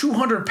put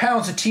 200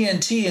 pounds of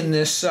TNT in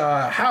this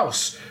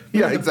house?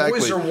 Yeah, the exactly.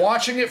 boys are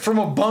watching it from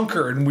a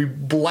bunker, and we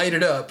light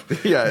it up.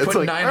 Yeah, it's put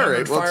like 900 all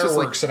right, well,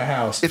 fireworks in a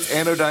house. It's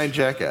anodyne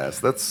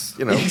jackass. That's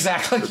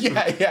exactly.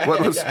 Yeah.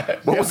 What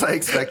was I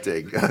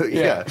expecting?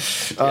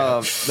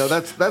 No,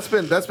 that's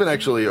been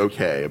actually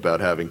okay about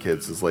having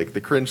kids. Is like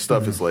the cringe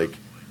stuff is like,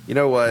 you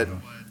know what?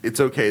 It's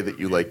okay that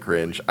you like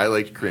cringe. I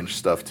like cringe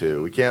stuff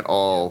too. We can't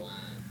all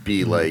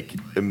be like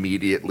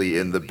immediately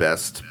in the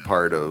best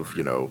part of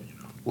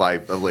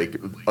live like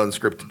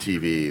unscripted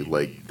TV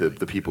like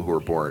the people who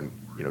are born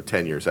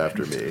 10 years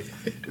after me.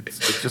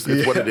 It's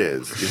what it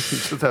is. You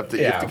just have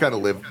to kind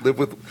of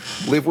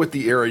live with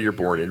the era you're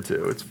born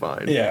into. It's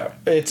fine. Yeah,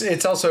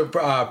 it's also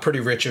pretty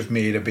rich of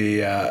me to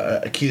be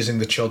accusing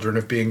the children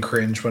of being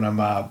cringe when I'm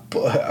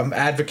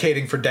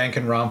advocating for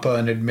Dangonronpa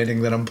and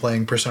admitting that I'm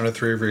playing Persona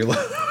 3 Reload.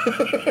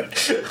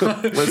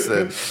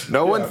 Listen,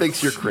 no one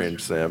thinks you're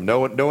cringe, Sam. No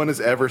one has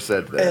ever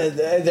said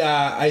that.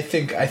 I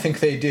think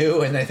they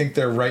do, and I think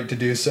they're right to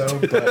do so.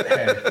 But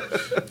hey,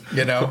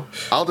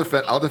 I'll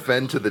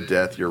defend to the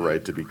death your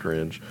right to be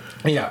cringe.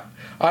 Yeah,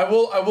 I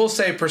will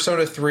say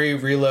Persona 3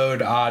 Reload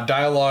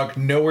dialogue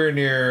nowhere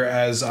near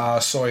as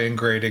soy and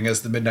grating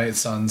as the Midnight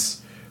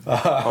Suns.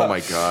 Oh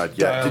my god!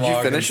 Yeah, did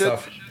you finish it?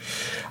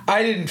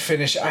 I didn't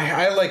finish.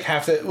 I like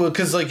half that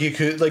because like you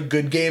could like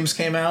Good Games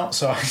came out,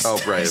 so I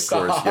of course.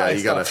 Yeah,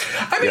 you gotta.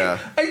 I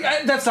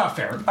mean, that's not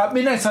fair.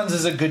 Midnight Suns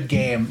is a good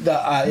game.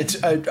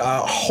 It's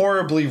a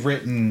horribly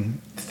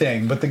written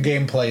thing, but the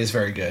gameplay is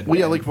very good. Well,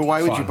 yeah, like, but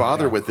why would you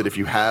bother with it if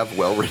you have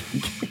well-written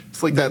games?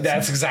 Like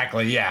that's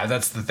exactly,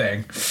 that's the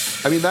thing.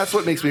 I mean, that's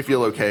what makes me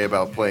feel okay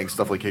about playing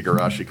stuff like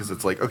Higurashi, because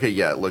it's like, okay,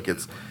 yeah, look,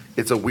 it's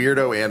a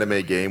weirdo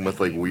anime game with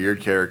like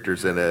weird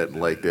characters in it,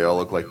 and like they all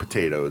look like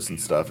potatoes and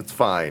stuff. It's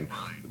fine.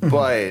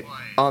 But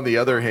on the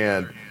other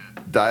hand,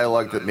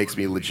 dialogue that makes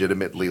me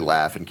legitimately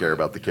laugh and care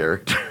about the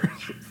characters.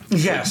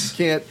 Yes.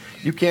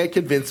 You can't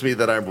convince me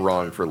that I'm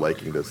wrong for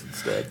liking this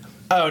instead.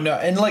 Oh no,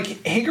 and like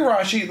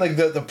Higurashi, like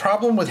the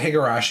problem with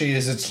Higurashi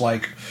is it's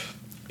like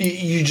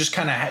you just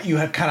kind of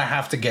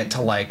have to get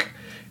to like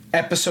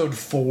episode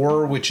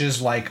 4, which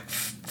is like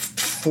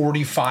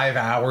 45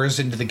 hours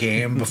into the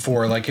game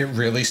before like it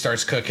really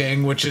starts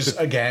cooking, which is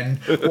again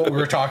what we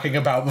were talking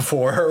about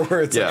before,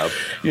 where it's like,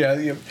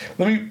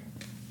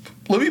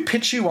 let me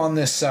pitch you on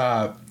this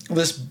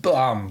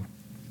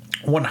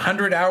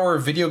 100-hour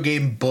video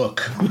game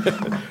book.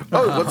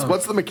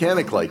 What's the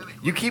mechanic like?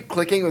 You keep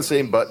clicking the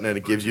same button and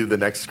it gives you the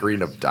next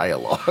screen of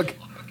dialogue.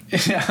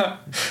 Yeah,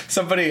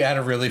 somebody had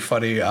a really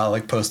funny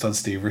like post on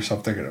Steam or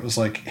something, and it was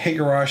like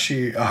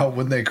Higurashi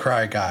when they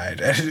cry guide,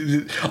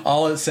 and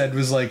all it said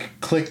was like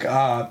click.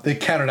 They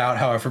counted out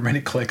however many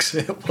clicks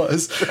it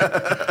was.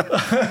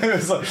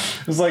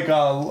 it was like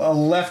a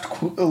left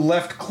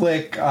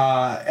click.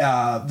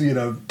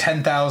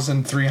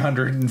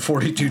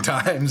 10,342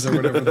 times or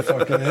whatever the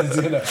fuck it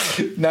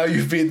is. Now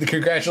you've beaten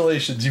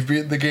congratulations, you've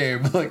beaten the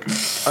game. Like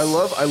I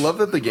love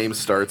that the game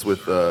starts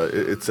with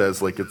it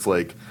says like it's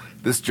like,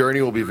 this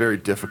journey will be very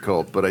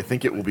difficult, but I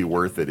think it will be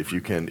worth it if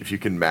you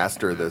can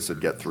master this and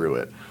get through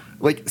it.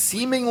 Like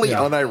seemingly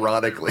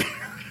unironically.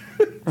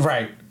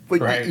 Right.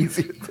 Like right.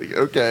 Easy. Like,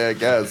 okay, I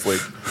guess.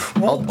 Like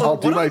I'll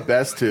do my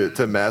best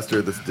to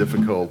master this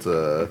difficult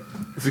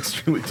this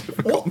extremely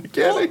difficult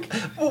mechanic.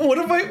 One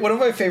of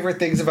my favorite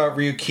things about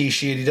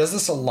Ryukishi, and he does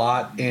this a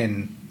lot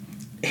in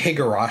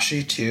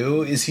Higurashi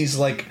too, is he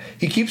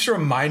keeps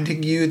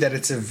reminding you that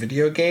it's a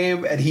video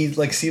game, and he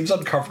like seems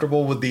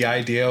uncomfortable with the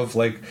idea of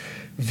like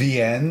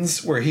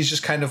VNs, where he's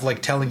just kind of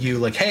like telling you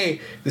like,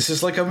 hey, this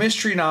is like a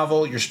mystery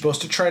novel, you're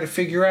supposed to try to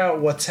figure out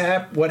what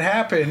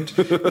happened.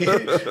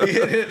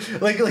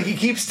 like he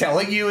keeps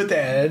telling you at the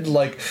end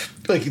like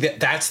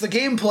that's the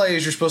gameplay,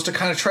 is you're supposed to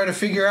kind of try to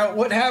figure out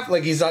what happened.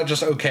 Like he's not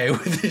just okay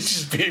with it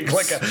just being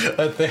like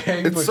a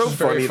thing. It's so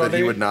funny that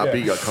he would not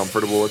be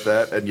comfortable with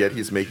that, and yet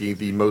he's making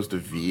the most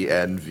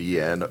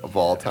VN of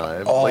all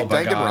time. Like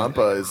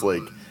Dangonronpa is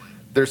like,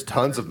 there's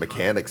tons of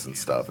mechanics and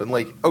stuff, and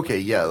like, okay,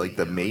 yeah, like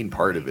the main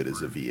part of it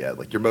is a VN.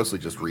 Like you're mostly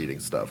just reading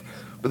stuff,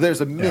 but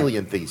there's a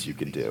million things you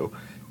can do.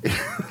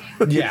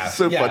 It's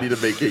so funny to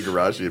make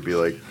Higurashi and be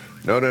like,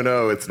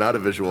 no, it's not a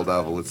visual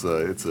novel. It's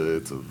a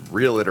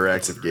real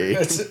interactive game.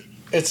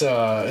 It's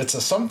a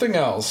something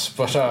else,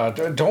 but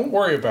don't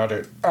worry about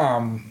it.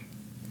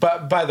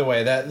 But by the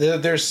way, that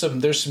there's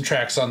some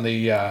tracks on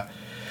the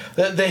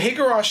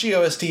Higurashi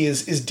OST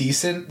is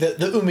decent. The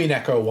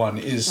Umineko one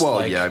is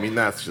I mean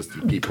that's just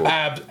people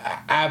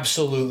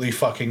absolutely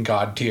fucking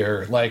god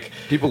tier. Like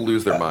people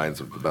lose their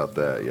minds about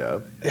that.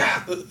 Yeah,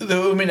 the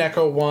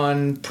Umineko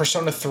one,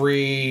 Persona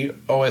 3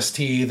 OST,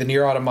 the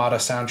Nier Automata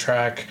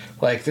soundtrack.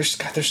 Like there's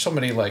so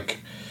many like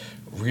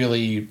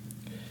really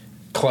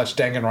clutch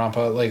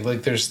Danganronpa. Like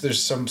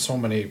there's so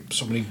many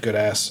good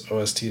ass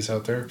OSTs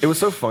out there. It was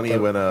so funny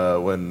when I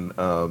went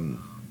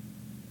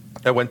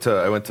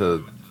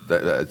to.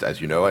 As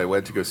you know, I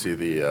went to go see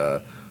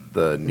the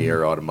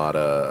Nier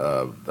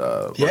Automata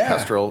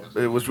orchestral.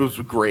 It was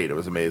great. It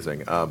was amazing.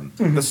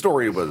 The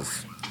story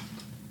was,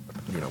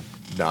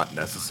 not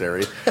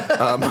necessary.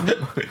 I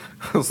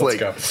was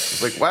like,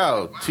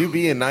 wow,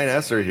 2B and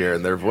 9S are here,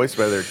 and they're voiced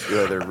by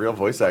their real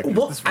voice actors.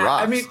 Well, this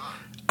rocks.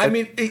 I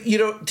mean,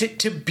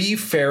 to be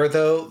fair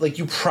though, like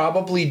you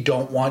probably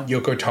don't want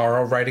Yoko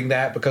Taro writing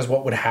that, because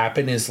what would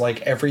happen is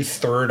like every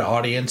third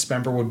audience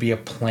member would be a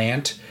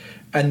plant.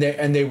 And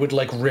they would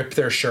like rip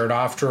their shirt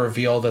off to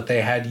reveal that they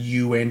had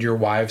you and your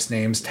wife's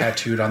names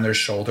tattooed on their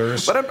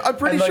shoulders. But I'm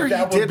pretty sure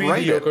he did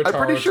write it. I'm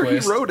pretty sure he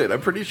wrote it. I'm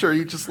pretty sure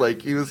he just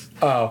like he was.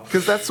 Oh,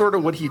 because that's sort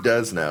of what he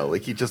does now.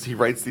 Like he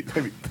writes the.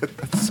 I mean,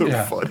 that's so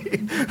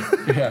funny.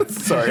 Yeah.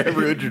 Sorry, I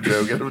ruined your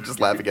joke. I'm just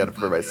laughing at it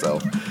for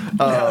myself.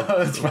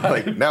 That's fine.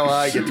 Like now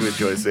I get to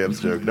enjoy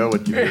Sam's joke. No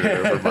one can hear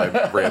it over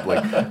my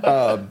rambling.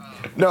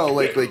 No,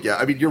 like yeah.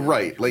 I mean, you're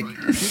right. Like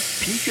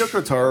Pete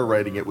Yoko Taro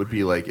writing it would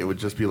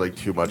just be like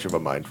too much of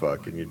a mind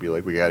fuck, and you'd be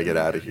like, we got to get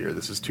out of here.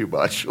 This is too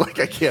much. Like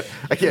I can't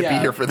be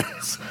here for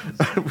this.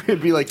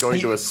 It'd be like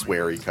going to a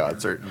sweary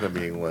concert and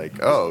being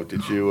like, oh,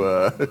 did you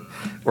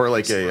or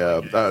like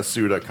a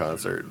Suda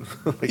concert.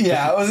 Like,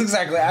 it was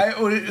exactly.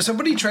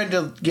 Somebody tried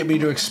to get me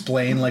to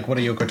explain like what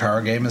a Yoko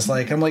Taro game is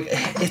like. I'm like,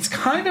 it's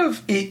kind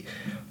of it.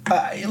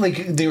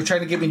 Like they were trying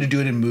to get me to do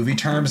it in movie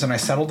terms, and I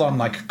settled on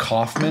like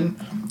Kaufman.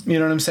 You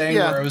know what I'm saying?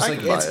 Yeah, where I was like,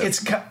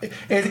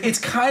 it's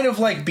kind of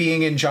like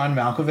being in John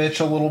Malkovich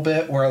a little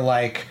bit, where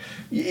like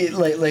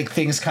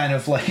things kind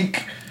of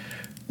like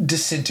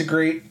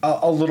disintegrate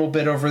a little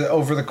bit over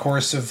the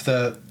course of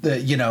the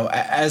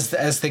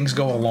as things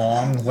go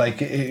along.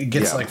 Like it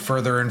gets like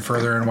further and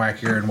further and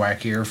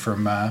wackier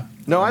from.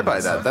 No, I buy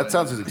that. That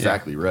sounds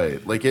exactly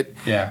right. Like it.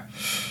 Yeah.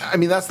 I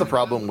mean, that's the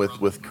problem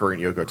with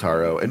current Yoko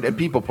Taro, and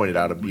people pointed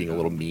out him being a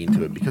little mean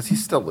to him because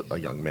he's still a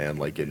young man.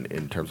 Like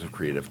in terms of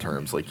creative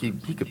terms, like he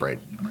could write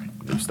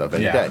new stuff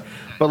any day.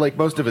 But like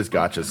most of his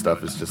gotcha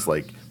stuff is just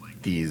like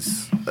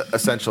these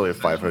essentially a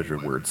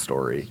 500-word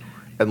story.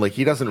 And, like,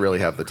 he doesn't really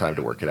have the time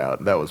to work it out.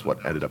 And that was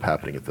what ended up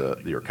happening at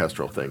the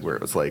orchestral thing, where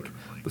it was like,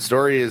 the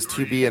story is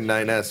 2B and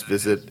 9S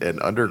visit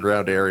an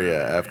underground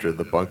area after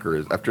the bunker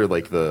is, after,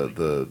 like,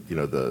 the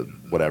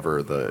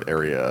whatever, the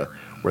area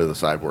where the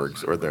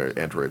cyborgs or the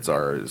androids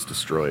are is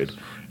destroyed.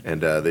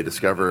 And they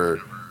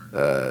discover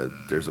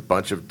there's a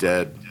bunch of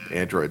dead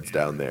androids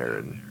down there,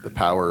 and the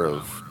power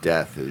of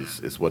death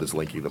is what is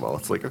linking them all.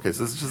 It's like, okay,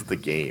 so this is just the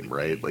game,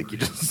 right? Like, you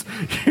just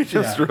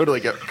wrote,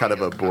 like, a kind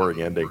of a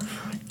boring ending.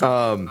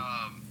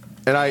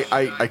 And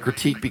I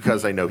critique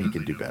because I know he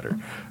can do better.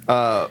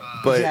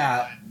 But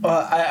yeah,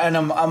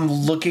 I'm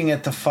looking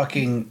at the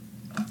fucking.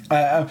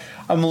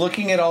 I'm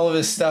looking at all of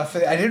his stuff.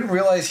 I didn't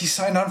realize he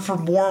signed on for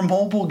more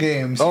mobile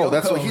games. Oh,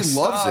 that's what he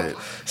loves it.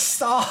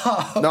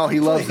 Stop. No, he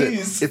loves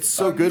Please. it. It's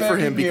so good for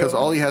him because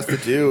all he has to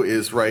do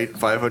is write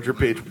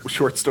 500-page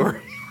short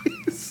stories.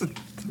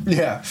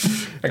 Yeah,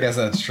 I guess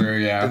that's true.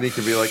 Yeah, and he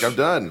can be like, "I'm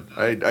done.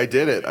 I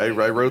did it. I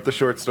wrote the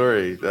short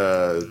story."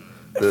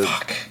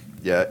 Fuck.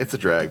 Yeah, it's a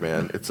drag,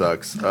 man. It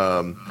sucks.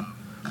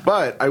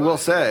 But I will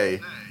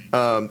say,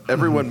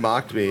 everyone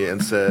mocked me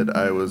and said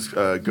I was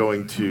I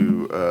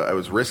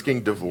was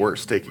risking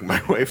divorce taking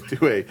my wife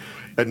to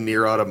a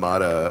Nier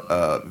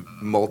Automata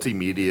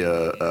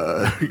multimedia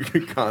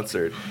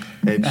concert,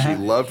 and she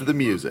loved the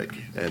music.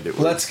 And it was,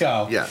 let's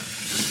go. Yeah,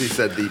 she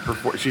said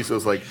she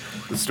was like,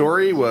 the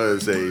story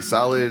was a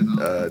solid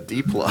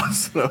D+. And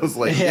I was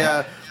like,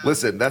 yeah.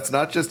 Listen, that's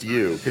not just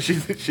you, because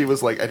she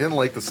was like, I didn't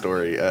like the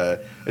story, and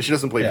she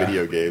doesn't play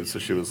video games, so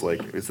she was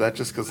like, is that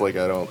just because like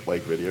I don't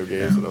like video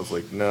games? And I was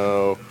like,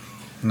 no.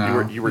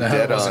 You were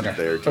dead on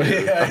there, dude.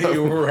 Yeah,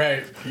 you were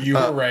right. You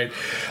were right.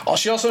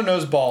 She also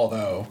knows ball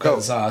though,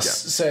 because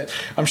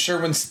I'm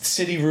sure when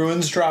City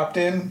Ruins dropped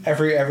in,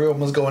 everyone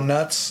was going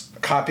nuts.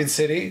 Copied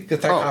City,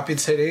 get that Copied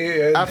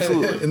City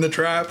absolutely in the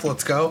trap.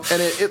 Let's go.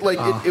 And it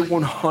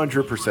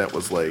 100%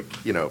 was like,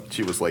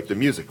 she was like, the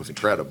music was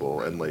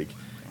incredible, and like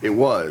it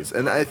was,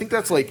 and I think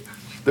that's like,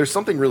 there's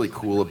something really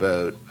cool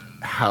about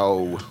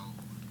how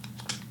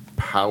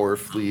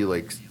powerful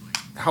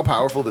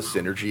the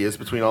synergy is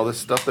between all this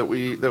stuff that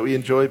we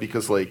enjoy,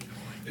 because like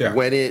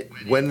when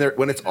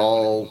it's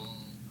all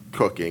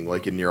cooking,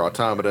 like in Nier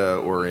Automata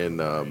or in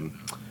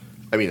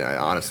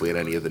honestly in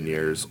any of the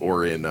Niers,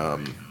 or in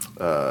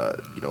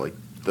like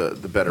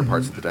the better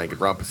parts of the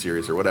Dangonronpa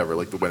series or whatever,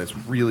 like when it's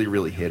really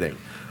really hitting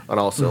on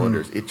all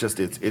cylinders,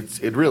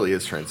 it really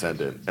is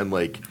transcendent, and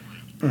like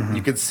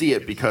you can see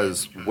it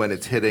because when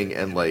it's hitting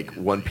and like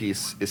One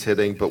Piece is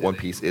hitting but One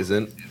Piece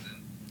isn't,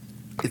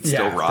 it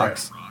still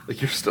rocks. Right.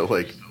 Like you're still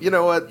like, you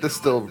know what, this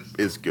still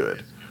is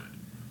good.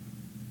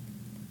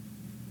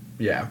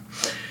 Yeah.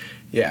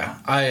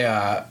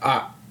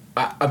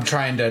 I'm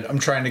trying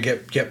to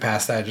get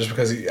past that, just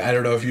because I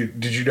don't know if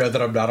did you know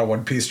that I'm not a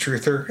One Piece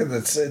truther?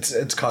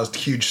 It's caused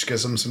huge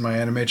schisms in my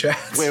anime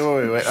chats. Wait.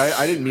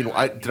 I didn't mean.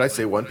 Did I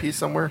say One Piece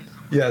somewhere?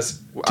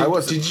 Yes.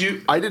 Did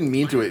you? I didn't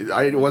mean to.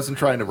 I wasn't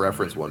trying to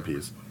reference One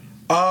Piece.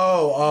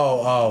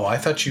 Oh! I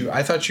thought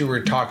you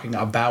were talking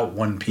about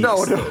One Piece.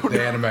 No,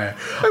 the anime.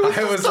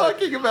 I was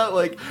talking about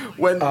like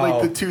when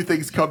like the two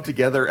things come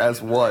together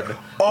as one.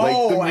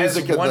 Like the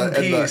music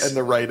and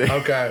the writing.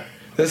 Okay.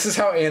 This is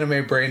how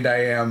anime brained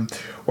I am,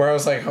 where I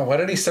was like, why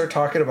did he start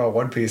talking about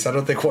One Piece? I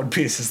don't think One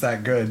Piece is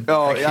that good.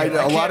 Oh, I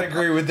can't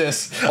agree with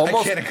this. I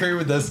can't agree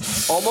with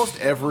this. Almost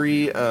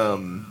every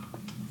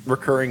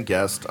recurring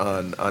guest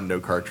on No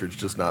Cartridge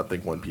does not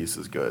think One Piece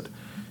is good.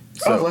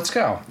 So, let's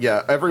go.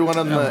 Yeah, everyone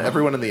in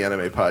the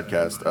anime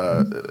podcast,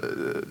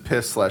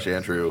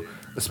 Piss/Andrew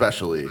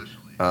especially,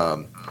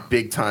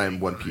 big time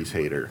One Piece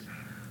hater.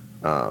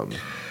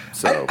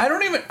 So I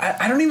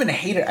don't even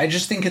hate it. I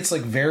just think it's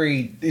like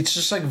it's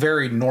just like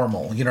very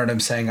normal. You know what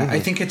I'm saying? I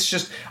think it's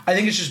just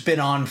been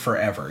on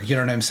forever. You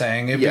know what I'm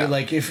saying? It'd be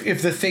like if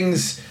the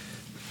things,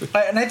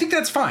 and I think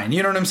that's fine.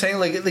 You know what I'm saying?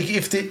 Like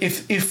if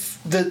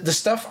the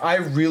stuff I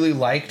really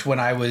liked when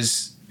I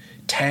was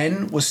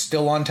 10 was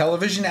still on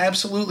television,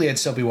 absolutely, I'd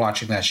still be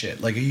watching that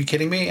shit. Like, are you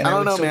kidding me? And I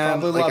don't know, man.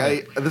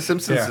 Like, The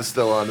Simpsons is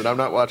still on, and I'm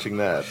not watching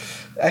that.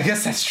 I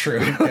guess that's true.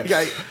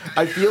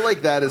 I feel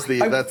like that's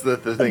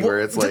the thing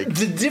where it's like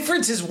the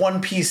difference is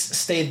One Piece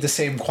stayed the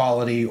same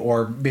quality,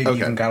 or maybe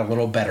even got a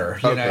little better.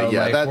 You know?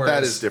 Yeah, like,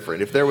 that is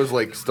different. If there was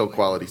like still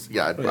quality,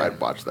 I'd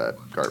watch that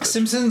garbage.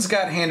 Simpsons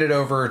got handed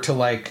over to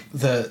like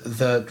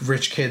the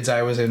rich kids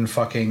I was in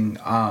fucking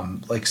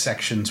like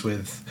sections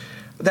with.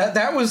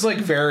 That was like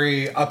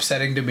very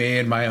upsetting to me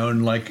in my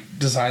own like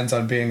designs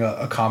on being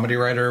a comedy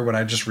writer when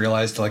I just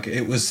realized like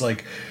it was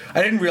like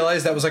I didn't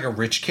realize that was like a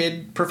rich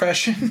kid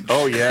profession.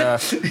 Oh yeah,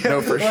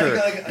 no for sure.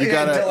 You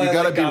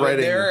gotta be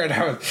writing there, and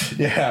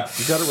you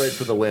gotta write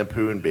for the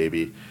Lampoon,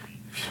 baby.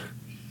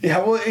 Yeah,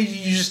 well,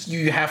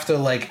 you have to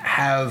like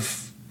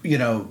have.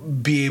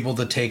 Be able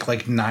to take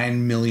like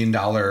 $9 million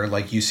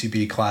like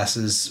UCB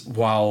classes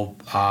while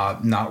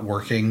not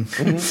working,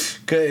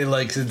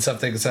 like in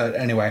something. So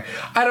anyway,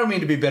 I don't mean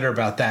to be bitter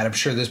about that. I'm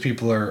sure those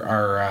people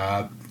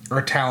are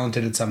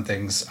talented at some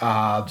things.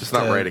 Just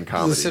not writing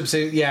comedy.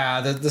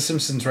 The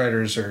Simpsons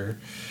writers are,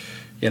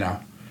 they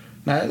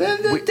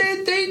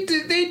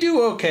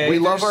do okay. We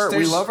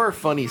love our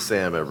funny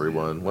Sam.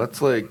 Everyone, let's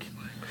like.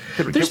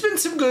 There's been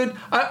some good.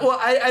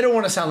 I don't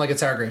want to sound like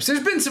it's sour grapes.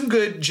 There's been some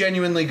good,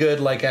 genuinely good,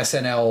 like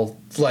SNL,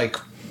 like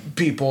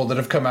people that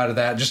have come out of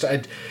that.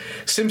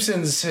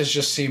 Simpsons has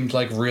just seemed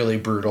like really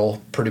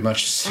brutal, pretty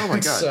much. Oh my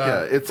god!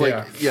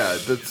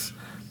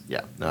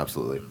 No,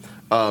 absolutely.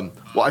 Well,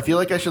 I feel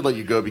like I should let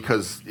you go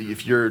because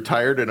if you're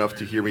tired enough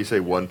to hear me say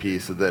One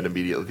Piece and then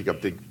immediately think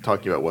I'm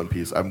talking about One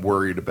Piece, I'm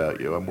worried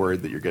about you. I'm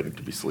worried that you're getting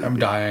to be sleepy. I'm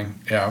dying.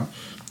 Yeah.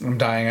 I'm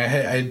dying. I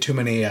had too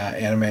many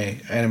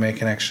anime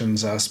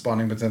connections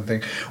spawning within the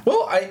thing.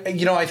 Well, I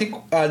think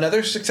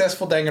another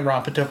successful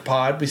Dangonronpa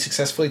pod. We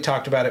successfully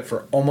talked about it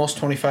for almost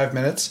 25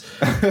 minutes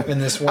in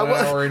this 1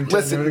 hour.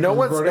 Listen, no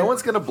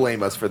one's going to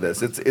blame us for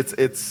this.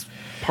 It's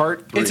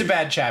part 3. It's a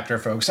bad chapter,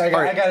 folks. I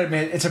got to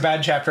admit, it's a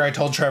bad chapter. I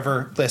told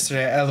Trevor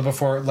yesterday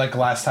before, like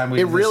last time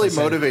we. It really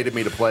motivated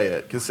me to play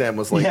it because Sam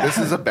was like, "This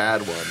is a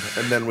bad one,"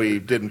 and then we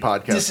didn't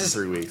podcast for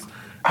 3 weeks.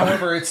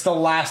 However, it's the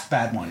last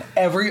bad one.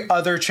 Every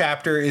other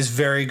chapter is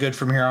very good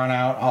from here on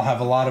out. I'll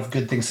have a lot of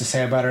good things to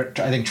say about it.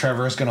 I think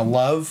Trevor is going to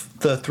love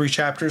the 3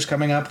 chapters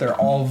coming up. They're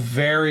all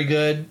very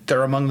good.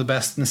 They're among the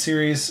best in the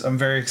series. I'm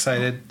very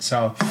excited.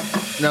 So,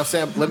 now,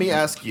 Sam, let me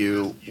ask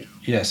you.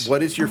 Yes.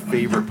 What is your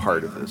favorite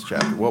part of this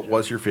chapter? What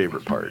was your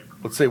favorite part?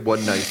 Let's say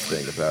one nice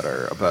thing about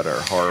our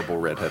horrible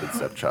redheaded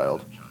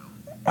stepchild.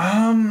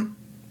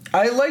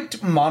 I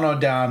liked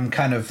Monodam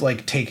kind of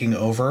like taking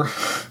over.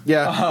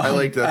 Yeah, I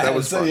liked that. That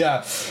was fun.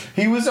 Yeah,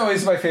 he was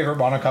always my favorite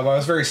Monokub. I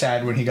was very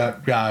sad when he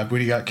got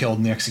killed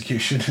in the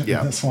execution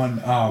in this one.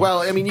 Well,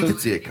 I mean, you could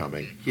see it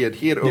coming. He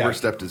had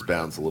overstepped his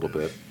bounds a little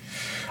bit.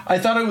 I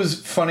thought it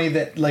was funny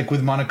that like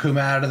with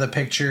Monokuma out of the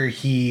picture,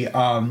 he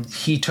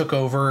took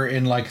over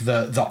in like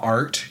the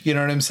art. You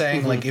know what I'm saying?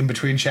 Mm-hmm. Like in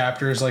between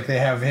chapters, like they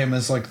have him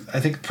as like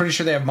pretty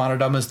sure they have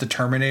Monodam as the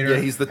Terminator.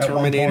 Yeah, he's the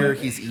Terminator.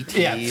 He's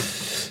E.T.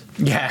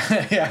 Yeah.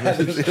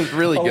 It's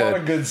really good. A lot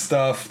of good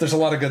stuff. There's a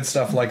lot of good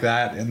stuff like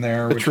that in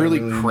there. A truly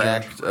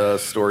cracked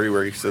story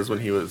where he says when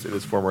he was in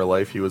his former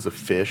life, he was a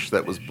fish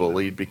that was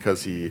bullied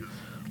because he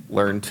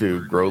learned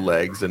to grow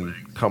legs and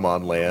come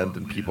on land,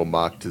 and people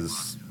mocked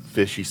his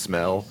fishy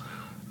smell.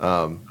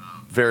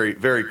 Very,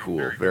 very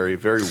cool. Very,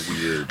 very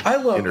weird. I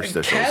love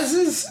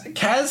interstitials.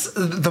 Kaz.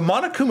 The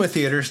Monokuma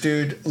theaters,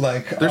 dude.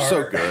 Like they're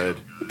so good.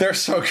 They're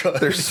so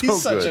good. They're so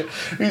good.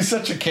 He's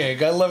such a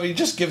king. I love. He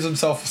just gives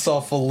himself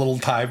a little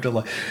time to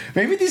like.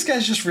 Maybe these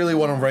guys just really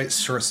want to write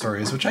short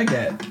stories, which I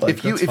get.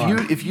 Like,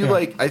 if you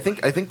like, I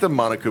think the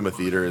Monokuma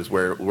theater is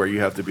where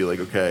you have to be like,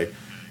 okay,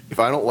 if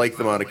I don't like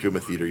the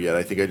Monokuma theater yet,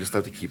 I think I just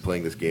have to keep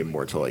playing this game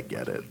more till I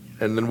get it.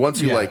 And then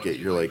once you like it,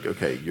 you're like,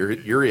 okay,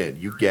 you're in.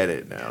 You get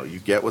it now. You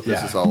get what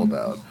this is all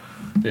about.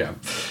 Yeah.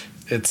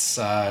 It's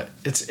a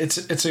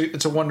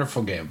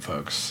wonderful game,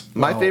 folks.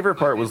 My favorite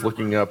part was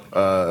looking up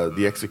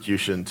the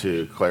execution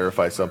to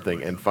clarify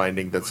something and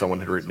finding that someone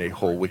had written a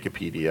whole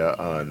Wikipedia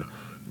on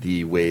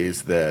the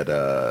ways that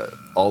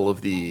all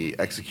of the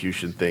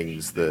execution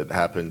things that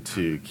happened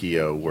to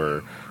Kyo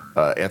were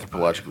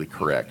anthropologically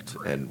correct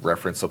and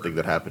reference something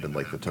that happened in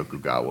like the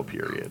Tokugawa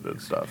period and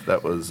stuff.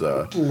 That was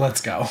let's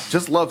go.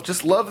 Just love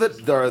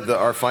that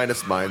our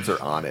finest minds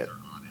are on it.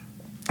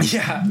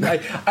 Yeah,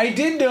 I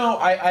did know.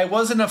 I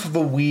was enough of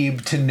a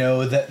weeb to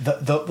know that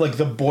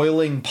the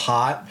boiling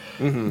pot.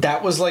 Mm-hmm.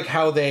 That was like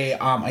how they.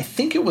 I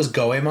think it was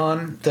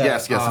Goemon.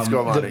 Yes, it's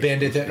Goemon. The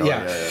bandit.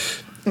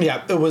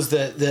 Yeah. It was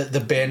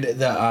the bandit.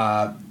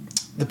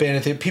 The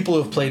bandit. People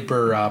who have played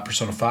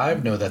Persona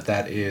 5 know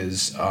that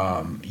is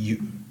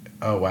you.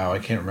 Oh wow, I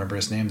can't remember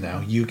his name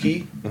now.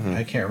 Yuki. Mm-hmm.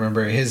 I can't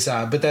remember his.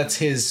 But that's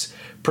his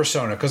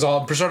persona, because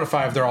all Persona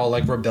 5 they're all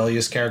like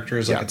rebellious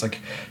characters. Like it's like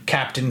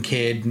Captain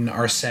Kidd and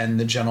Arsene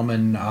the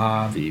Gentleman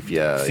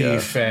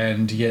Thief,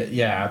 and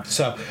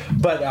So,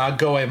 but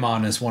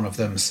Goemon is one of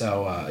them.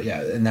 So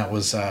and that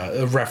was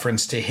a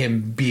reference to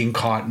him being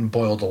caught and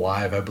boiled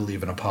alive, I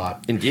believe, in a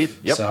pot. Indeed.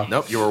 Yep. So,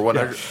 nope. You were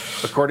 100.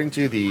 According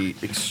to the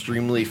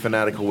extremely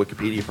fanatical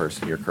Wikipedia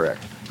person, you're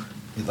correct.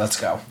 Let's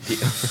go.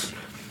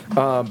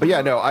 But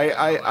yeah, no,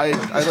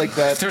 I like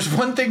that. If there's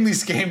one thing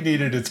this game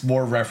needed, it's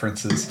more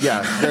references.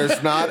 Yeah,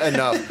 there's not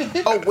enough.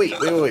 Oh,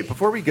 wait.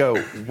 Before we go,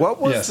 what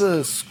was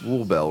the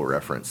school bell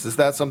reference? Is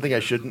that something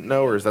I shouldn't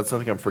know, or is that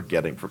something I'm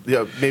forgetting?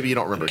 Maybe you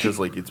don't remember because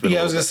like it's been.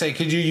 Yeah, I was gonna say,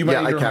 could you might.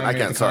 Yeah, I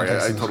can. Sorry,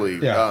 I totally.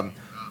 Yeah.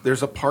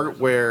 There's a part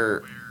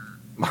where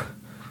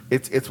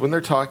it's when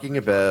they're talking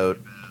about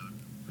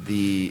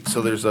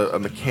so there's a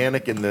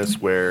mechanic in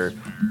this where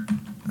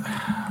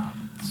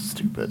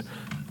stupid.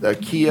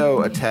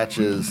 Kyo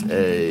attaches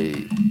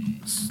a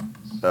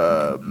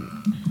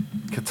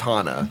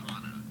katana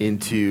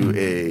into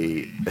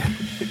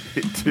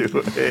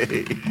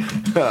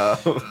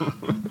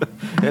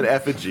an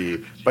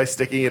effigy by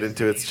sticking it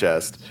into its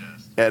chest,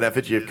 an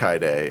effigy of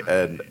Kaide,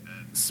 and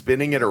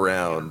spinning it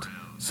around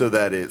so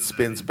that it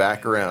spins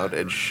back around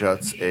and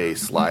shuts a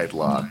slide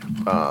lock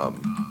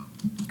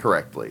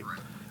correctly.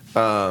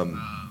 And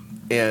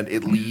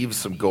it leaves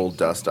some gold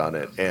dust on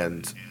it,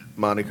 and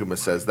Monokuma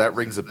says, that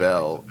rings a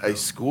bell, a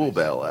school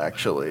bell,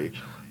 actually.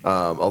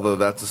 Although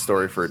that's a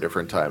story for a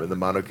different time. And the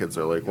Mono kids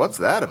are like, what's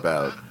that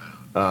about?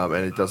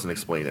 And it doesn't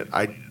explain it.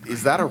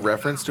 Is that a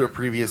reference to a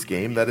previous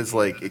game? That is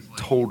like, it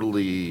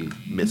totally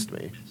missed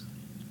me.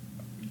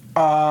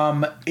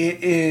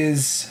 It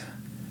is...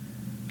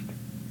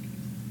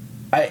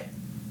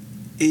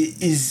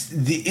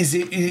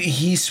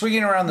 he's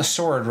swinging around the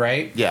sword,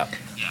 right? Yeah.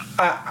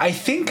 I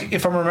think,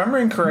 if I'm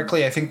remembering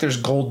correctly, I think there's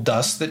gold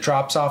dust that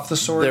drops off the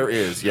sword. There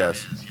is,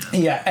 yes.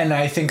 Yeah, and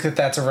I think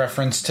that's a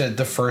reference to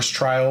the first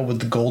trial with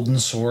the golden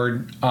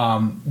sword,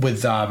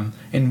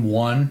 in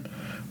 1,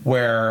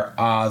 where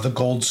the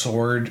gold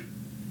sword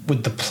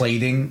with the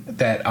plating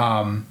that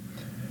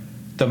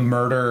the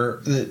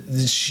murder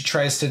she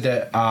tries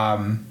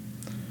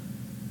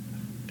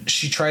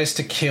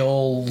to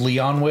kill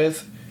Leon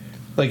with.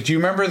 Like, do you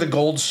remember the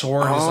gold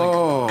sword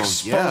is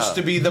supposed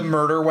to be the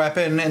murder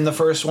weapon in the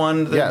first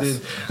one? Yes.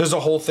 There's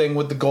a whole thing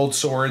with the gold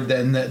sword,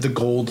 then the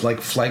gold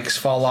flakes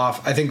fall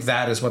off. I think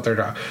that is what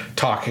they're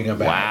talking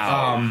about.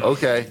 Wow.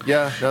 Okay.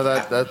 Yeah. No,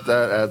 that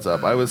adds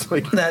up. I was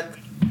like that's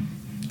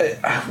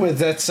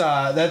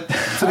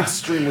an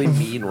extremely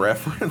mean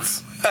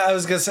reference. I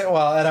was gonna say,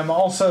 well, and I'm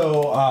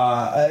also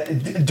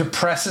it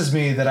depresses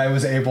me that I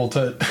was able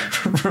to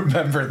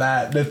remember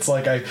that. It's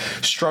like I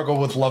struggle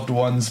with loved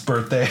ones'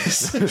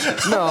 birthdays.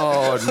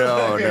 No.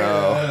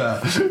 Yeah.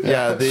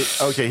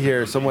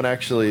 Here, someone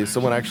actually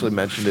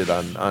mentioned it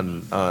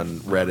on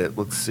Reddit.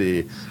 Let's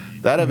see.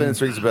 That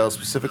evidence rings a bell,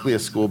 specifically a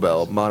school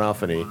bell,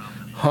 monophony.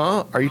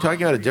 Huh? Are you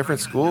talking about a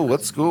different school?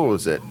 What school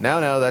was it?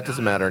 Now, that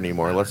doesn't matter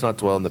anymore. Let's not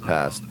dwell in the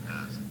past.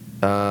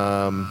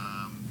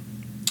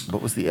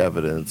 What was the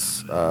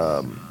evidence?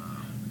 I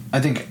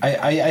think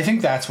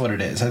that's what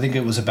it is. I think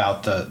it was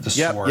about the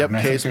sword. Yep.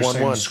 Case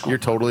 1-1. You're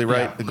totally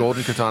right. Yeah. The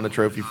golden katana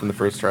trophy from the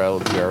first trial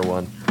of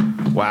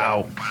TR1.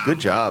 Wow. Good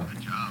job.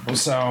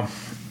 So,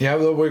 yeah,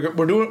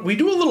 we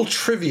do a little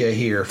trivia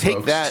here.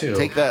 Take folks,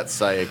 take that,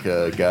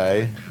 Sayaka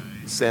guy.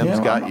 Sam's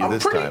got you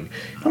this time.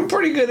 I'm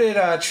pretty good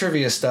at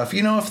trivia stuff.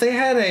 You know, if they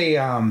had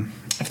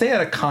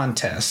a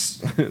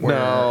contest,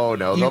 no,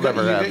 they'll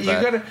never have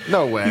that.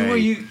 No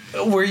way.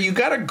 Where you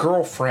got a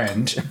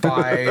girlfriend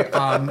by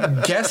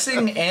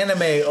guessing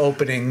anime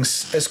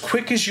openings as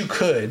quick as you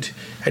could,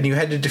 and you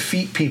had to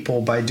defeat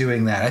people by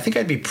doing that. I think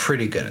I'd be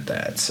pretty good at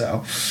that.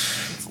 So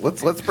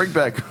let's bring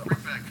back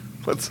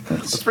let's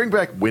bring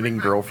back winning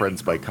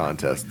girlfriends by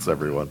contests,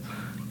 everyone.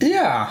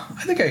 Yeah,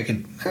 I think I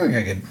could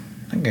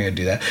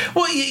do that.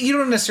 Well, you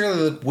don't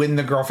necessarily win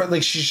the girlfriend.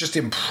 Like, she's just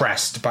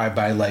impressed by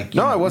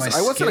No, I wasn't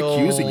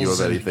accusing you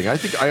of anything. I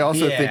think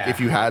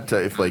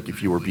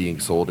if you were being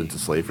sold into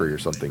slavery or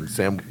something,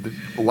 Sam,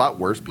 a lot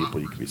worse people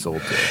you could be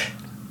sold to.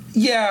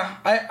 Yeah,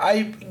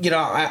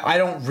 I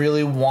don't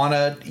really want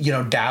to,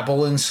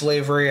 dabble in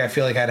slavery. I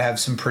feel like I'd have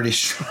some pretty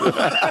strong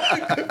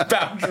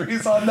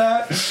boundaries on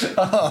that.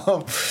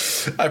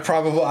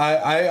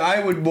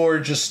 I would more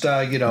just,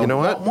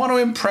 want to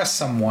impress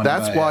someone.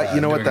 That's why,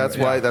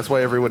 that's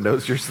why everyone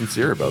knows you're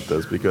sincere about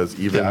this, because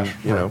even,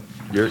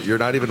 you're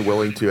not even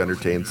willing to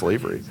entertain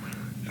slavery.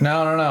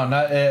 No,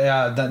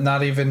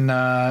 not even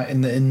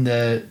in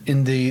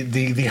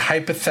the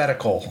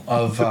hypothetical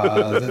of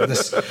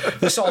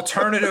this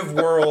alternative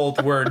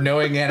world where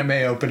knowing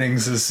anime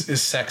openings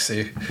is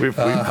sexy. We've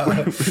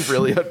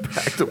really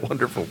unpacked a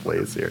wonderful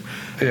place here.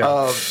 Yeah.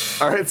 All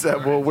right,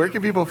 Sam. Well, where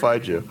can people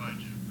find you?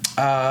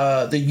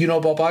 The You Know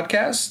Ball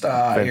podcast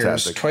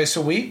airs twice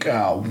a week,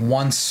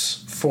 once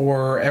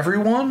for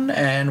everyone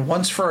and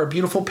once for our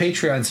beautiful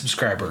Patreon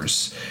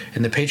subscribers.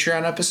 In the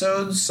Patreon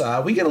episodes,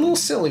 we get a little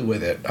silly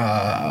with it.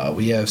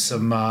 We have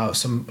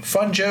some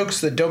fun jokes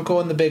that don't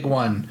go in the big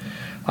one.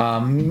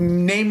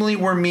 Namely,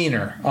 we're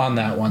meaner on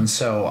that one.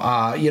 So,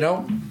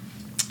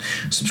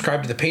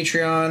 subscribe to the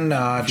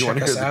Patreon.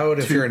 Check us out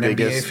if you're an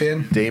NBA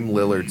fan. Dame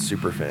Lillard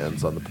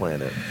superfans on the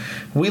planet.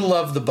 We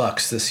love the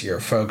Bucks this year,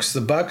 folks.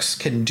 The Bucks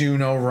can do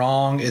no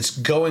wrong. It's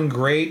going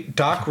great.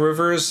 Doc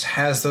Rivers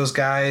has those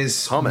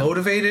guys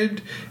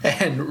motivated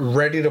and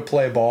ready to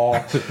play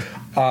ball.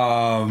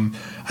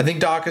 I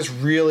think Doc is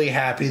really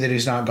happy that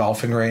he's not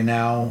golfing right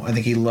now. I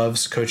think he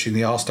loves coaching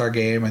the All-Star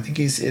game. I think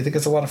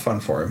it's a lot of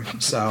fun for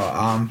him.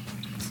 So,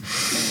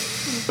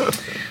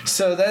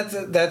 so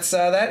that's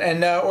that.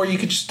 And or you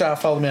could just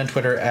follow me on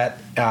Twitter at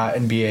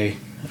NBA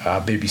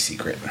Baby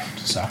Secret.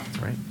 So that's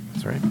right.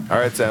 That's right. All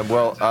right, Sam.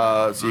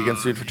 Well, see you again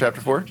soon for Chapter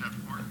 4.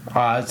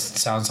 It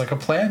sounds like a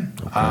plan.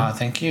 Okay.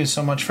 Thank you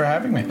so much for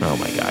having me. Oh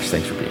my gosh,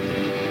 thanks for being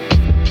here.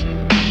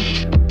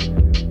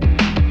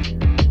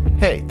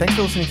 Hey, thanks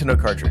for listening to No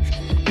Cartridge.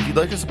 If you'd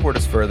like to support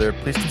us further,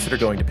 please consider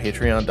going to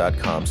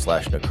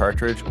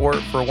patreon.com/nocartridge, or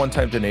for a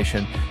one-time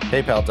donation,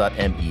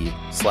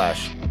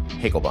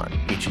 paypal.me/Hegelbon,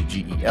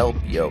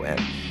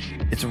 Hegelbon.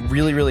 It's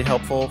really, really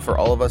helpful for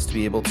all of us to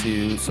be able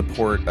to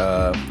support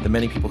the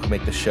many people who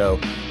make the show,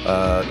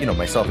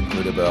 myself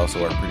included, but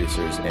also our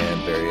producers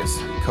and various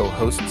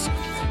co-hosts,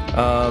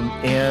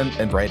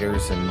 and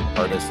writers and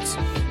artists.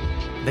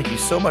 Thank you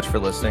so much for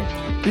listening.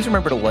 Please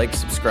remember to like,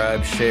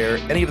 subscribe, share,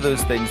 any of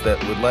those things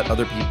that would let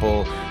other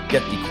people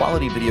get the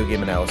quality video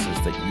game analysis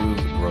that you've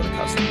grown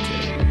accustomed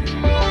to.